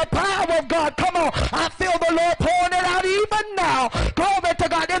need the power of God. Come on. I feel the Lord pouring it out even now. Glory to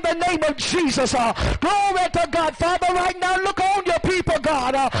God, in the name of Jesus. Glory to God. Father, right now, look on your people,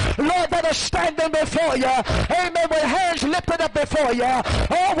 God. Lord, that are standing before you. Amen. With hands lifted up before you.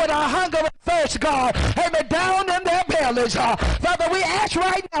 Oh, with a hunger and thirst, God. Amen. Down in their bellies. Father, we ask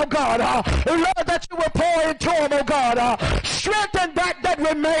right now, God, Lord, that you will pour into them, oh God. Strengthen that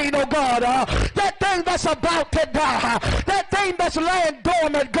remain, oh God. That thing that's about to die. That thing that's laying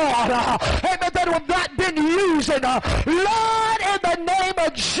dormant, God. Amen. That have not been using. Lord, in the name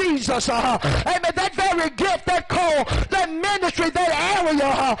of Jesus. Amen. That very gift, that call, that ministry, that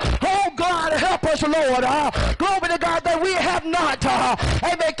area. Oh God, help us, Lord. Glory to God, that we have not,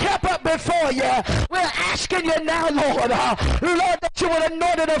 amen, kept up before you. We're asking you now, Lord. Lord, that you would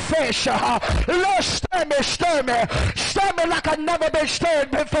anoint it afresh. Lord, stir me like I've never been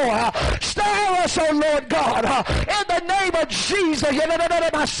stirred before. Stir us, oh Lord God, in the name of Jesus.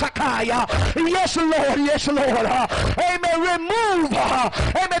 Yes, Lord, yes, Lord. Amen. Remove,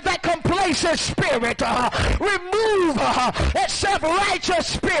 amen, that complacent spirit. Remove that self-righteous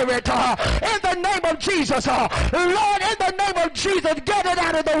spirit in the name of Jesus. Lord, in the name of Jesus, get it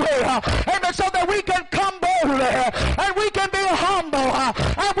out of the way. Amen. So that we can come boldly and we can be humble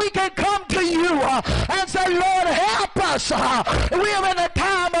and we can come to you and say, Lord, help us. We are in a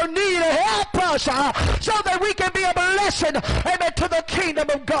time of need. Help us so that we can be a blessing, amen, to the kingdom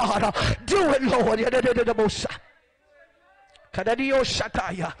of God. Do it, Lord.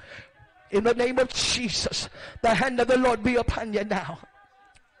 In the name of Jesus, the hand of the Lord be upon you now.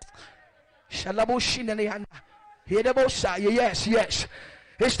 Yes, yes.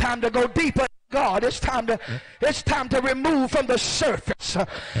 It's time to go deeper. God, it's time to remove from the surface.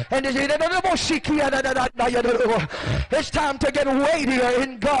 And it's time to get weightier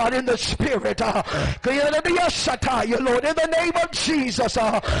in God, in the spirit. Lord, in the name of Jesus.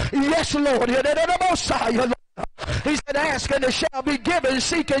 Yes, Lord. He said, ask and it shall be given,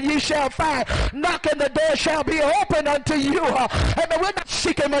 seek and ye shall find, knock and the door shall be opened unto you. Amen. We're not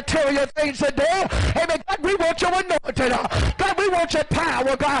seeking material things today. Amen. God, we want your anointing. God, we want your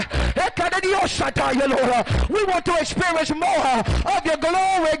power, God. Lord. We want to experience more of your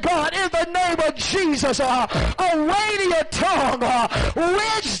glory, God, in the name of Jesus. A weightier tongue,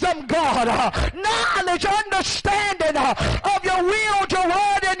 wisdom, God, knowledge, understanding of your will, your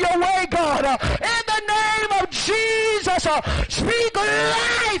word, and your way, God. In the name of Jesus, speak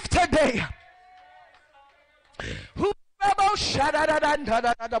life today.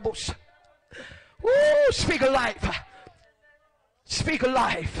 Speak life. Speak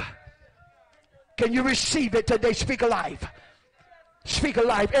life. Can you receive it today? Speak life. Speak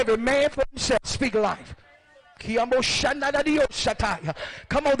life. Every man for himself. Speak life. Come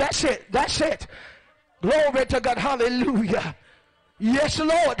on, that's it. That's it. Glory to God. Hallelujah. Yes,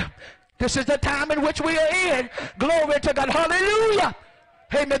 Lord. This is the time in which we are in. Glory to God. Hallelujah.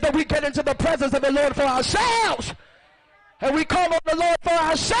 Amen. That we get into the presence of the Lord for ourselves. And we call on the Lord for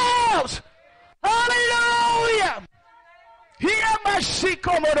ourselves. Hallelujah.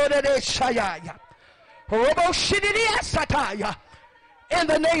 In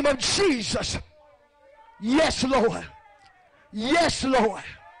the name of Jesus. Yes, Lord. Yes, Lord.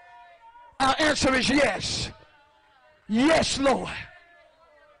 Our answer is yes. Yes, Lord.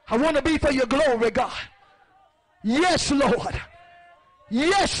 I want to be for your glory, God. Yes, Lord.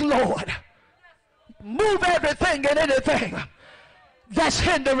 Yes, Lord. Move everything and anything that's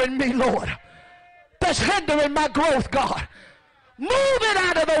hindering me, Lord. That's hindering my growth, God. Move it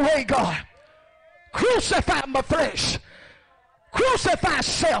out of the way, God. Crucify my flesh. Crucify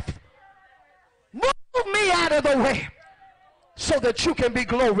self. Move me out of the way so that you can be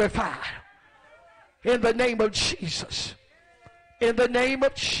glorified. In the name of Jesus. In the name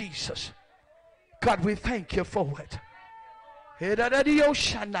of Jesus. God, we thank you for it.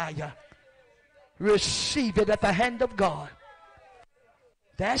 Receive it at the hand of God.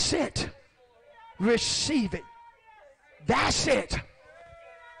 That's it. Receive it. That's it.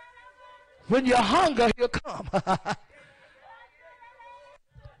 When you hunger, he'll come.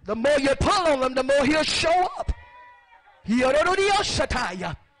 The more you pull on him, the more he'll show up.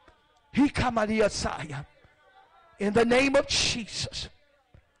 In the name of Jesus.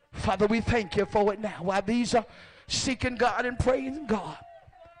 Father, we thank you for it now. While these are seeking God and praising God.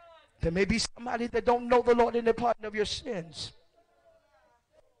 There may be somebody that don't know the Lord in the pardon of your sins.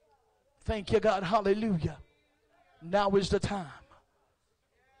 Thank you, God. Hallelujah. Now is the time.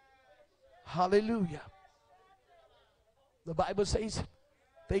 Hallelujah. The Bible says,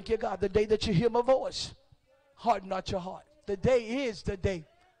 thank you, God, the day that you hear my voice, harden not your heart. Today is the day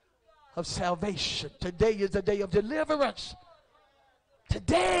of salvation. Today is the day of deliverance.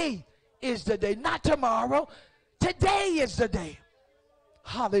 Today is the day, not tomorrow. Today is the day.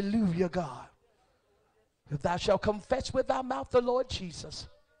 Hallelujah, God. If thou shalt confess with thy mouth the Lord Jesus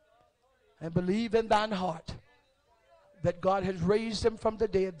and believe in thine heart that God has raised him from the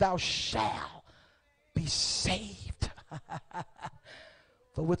dead, thou shalt be saved.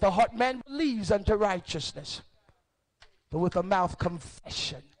 For with the heart man believes unto righteousness, but with the mouth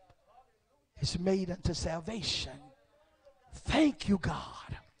confession is made unto salvation. Thank you,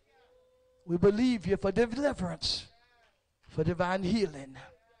 God. We believe you for deliverance, for divine healing.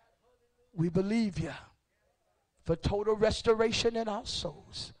 We believe you for total restoration in our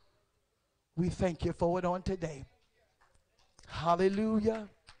souls. We thank you for it on today. Hallelujah.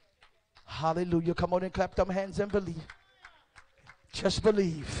 Hallelujah. Come on and clap them hands and believe. Just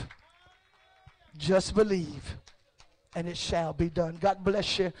believe. Just believe. And it shall be done. God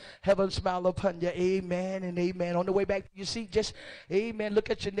bless you. Heaven smile upon you. Amen and amen. On the way back to your seat, just amen. Look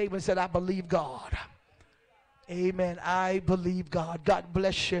at your neighbor and say, I believe God. Amen. I believe God. God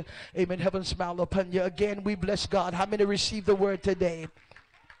bless you. Amen. Heaven smile upon you. Again, we bless God. How many receive the word today?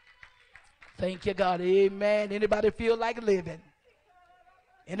 Thank you, God. Amen. Anybody feel like living?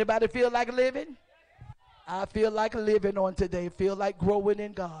 Anybody feel like living? I feel like living on today. Feel like growing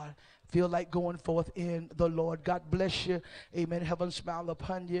in God. Feel like going forth in the Lord. God bless you. Amen. Heaven smile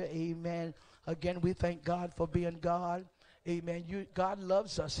upon you. Amen. Again, we thank God for being God. Amen. God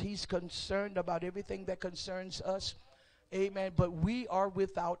loves us. He's concerned about everything that concerns us. Amen. But we are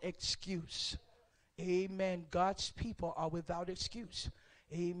without excuse. Amen. God's people are without excuse.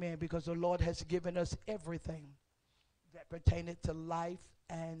 Amen. Because the Lord has given us everything that pertaineth to life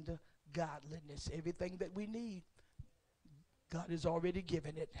and godliness. Everything that we need, God has already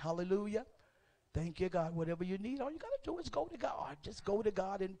given it. Hallelujah. Thank you, God. Whatever you need, all you got to do is go to God. Just go to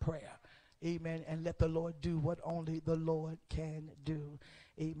God in prayer. Amen. And let the Lord do what only the Lord can do.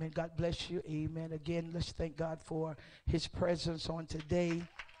 Amen. God bless you. Amen. Again, let's thank God for his presence on today.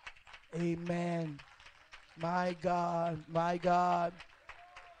 Amen. My God, my God.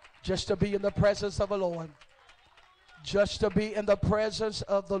 Just to be in the presence of the Lord. Just to be in the presence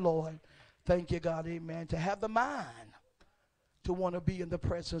of the Lord. Thank you, God. Amen. To have the mind to want to be in the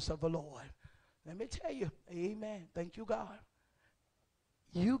presence of the Lord. Let me tell you, amen. Thank you, God.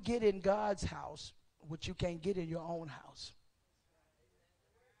 You get in God's house what you can't get in your own house.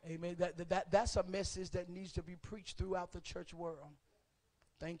 Amen. That's a message that needs to be preached throughout the church world.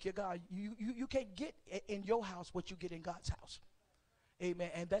 Thank you, God. You can't get in your house what you get in God's house.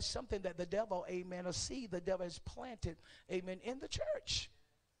 Amen. And that's something that the devil, amen, a seed the devil has planted, amen, in the church.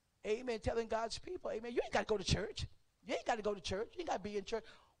 Amen. Telling God's people, amen, you ain't got to go to church. You ain't got to go to church. You ain't got to be in church.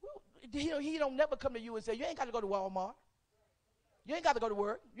 Well, he don't never come to you and say, you ain't got to go to Walmart. You ain't got to go to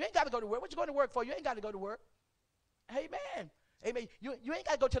work. You ain't got to go to work. What you going to work for? You ain't got to go to work. Amen. Amen. You ain't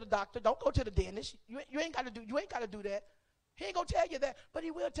got to go to the doctor. Don't go to the dentist. You ain't got to do that. He ain't going to tell you that, but he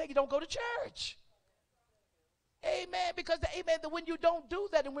will tell you don't go to church. Amen. Because, amen, when you don't do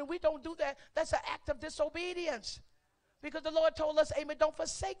that and when we don't do that, that's an act of disobedience. Because the Lord told us, amen, don't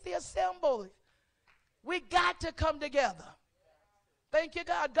forsake the assembly. We got to come together. Thank you,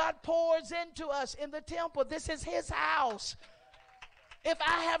 God. God pours into us in the temple. This is his house. If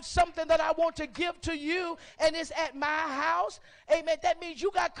I have something that I want to give to you and it's at my house, amen, that means you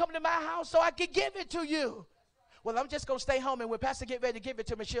got to come to my house so I can give it to you. Well, I'm just going to stay home, and when Pastor get ready to give it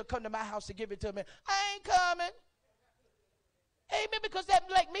to me, she'll come to my house to give it to me. I ain't coming. Amen, because that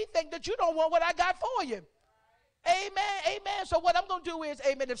make me think that you don't want what I got for you. Amen, amen. So what I'm going to do is,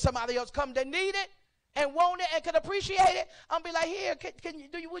 amen, if somebody else come that need it and want it and can appreciate it, I'm going to be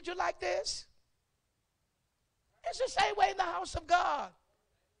like, here, would you like this? It's the same way in the house of God.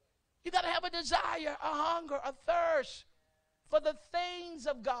 You got to have a desire, a hunger, a thirst for the things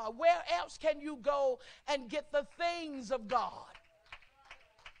of God. Where else can you go and get the things of God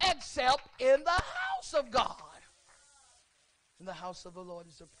except in the house of God? In the house of the Lord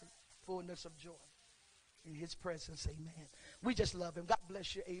is the fullness of joy. In his presence, amen. We just love him. God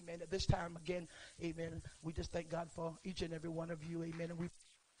bless you, amen. At this time, again, amen, we just thank God for each and every one of you, amen. And we,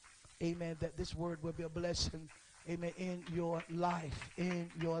 amen, that this word will be a blessing, amen, in your life,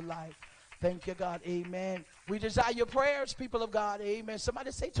 Thank you, God, amen. We desire your prayers, people of God, amen.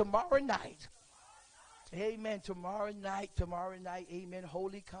 Somebody say tomorrow night Amen. Tomorrow night, amen,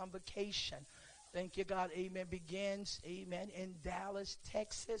 Holy Convocation. Thank you, God, amen, begins, amen, in Dallas,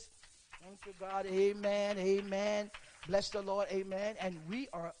 Texas. Thank you, God, amen, amen. Bless the Lord, amen. And we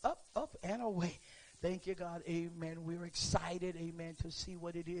are up and away. Thank you, God, amen. We're excited, amen, to see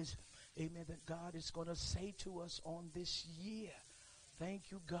what it is, amen, that God is going to say to us on this year.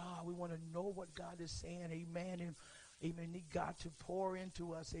 Thank you, God. We want to know what God is saying, amen, and amen, need God to pour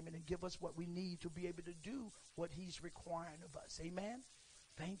into us, amen, and give us what we need to be able to do what he's requiring of us, amen.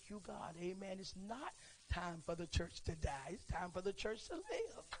 Thank you, God, amen. It's not time for the church to die. It's time for the church to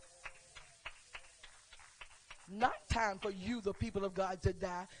live. Not time for you, the people of God, to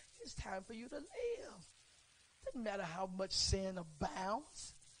die. It's time for you to live. Doesn't matter how much sin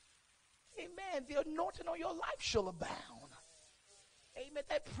abounds. Amen. The anointing on your life shall abound. Amen.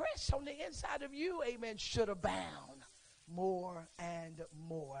 That press on the inside of you, amen, should abound more and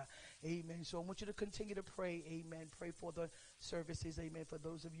more. Amen. So I want you to continue to pray. Amen. Pray for the services. Amen. For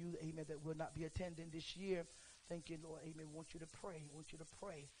those of you, amen, that will not be attending this year. Thank you, Lord. Amen. I want you to pray. I want you to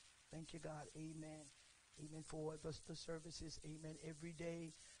pray. Thank you, God. Amen. Amen. For the services. Amen. Every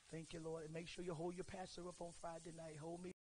day. Thank you, Lord. And make sure you hold your pastor up on Friday night. Hold me.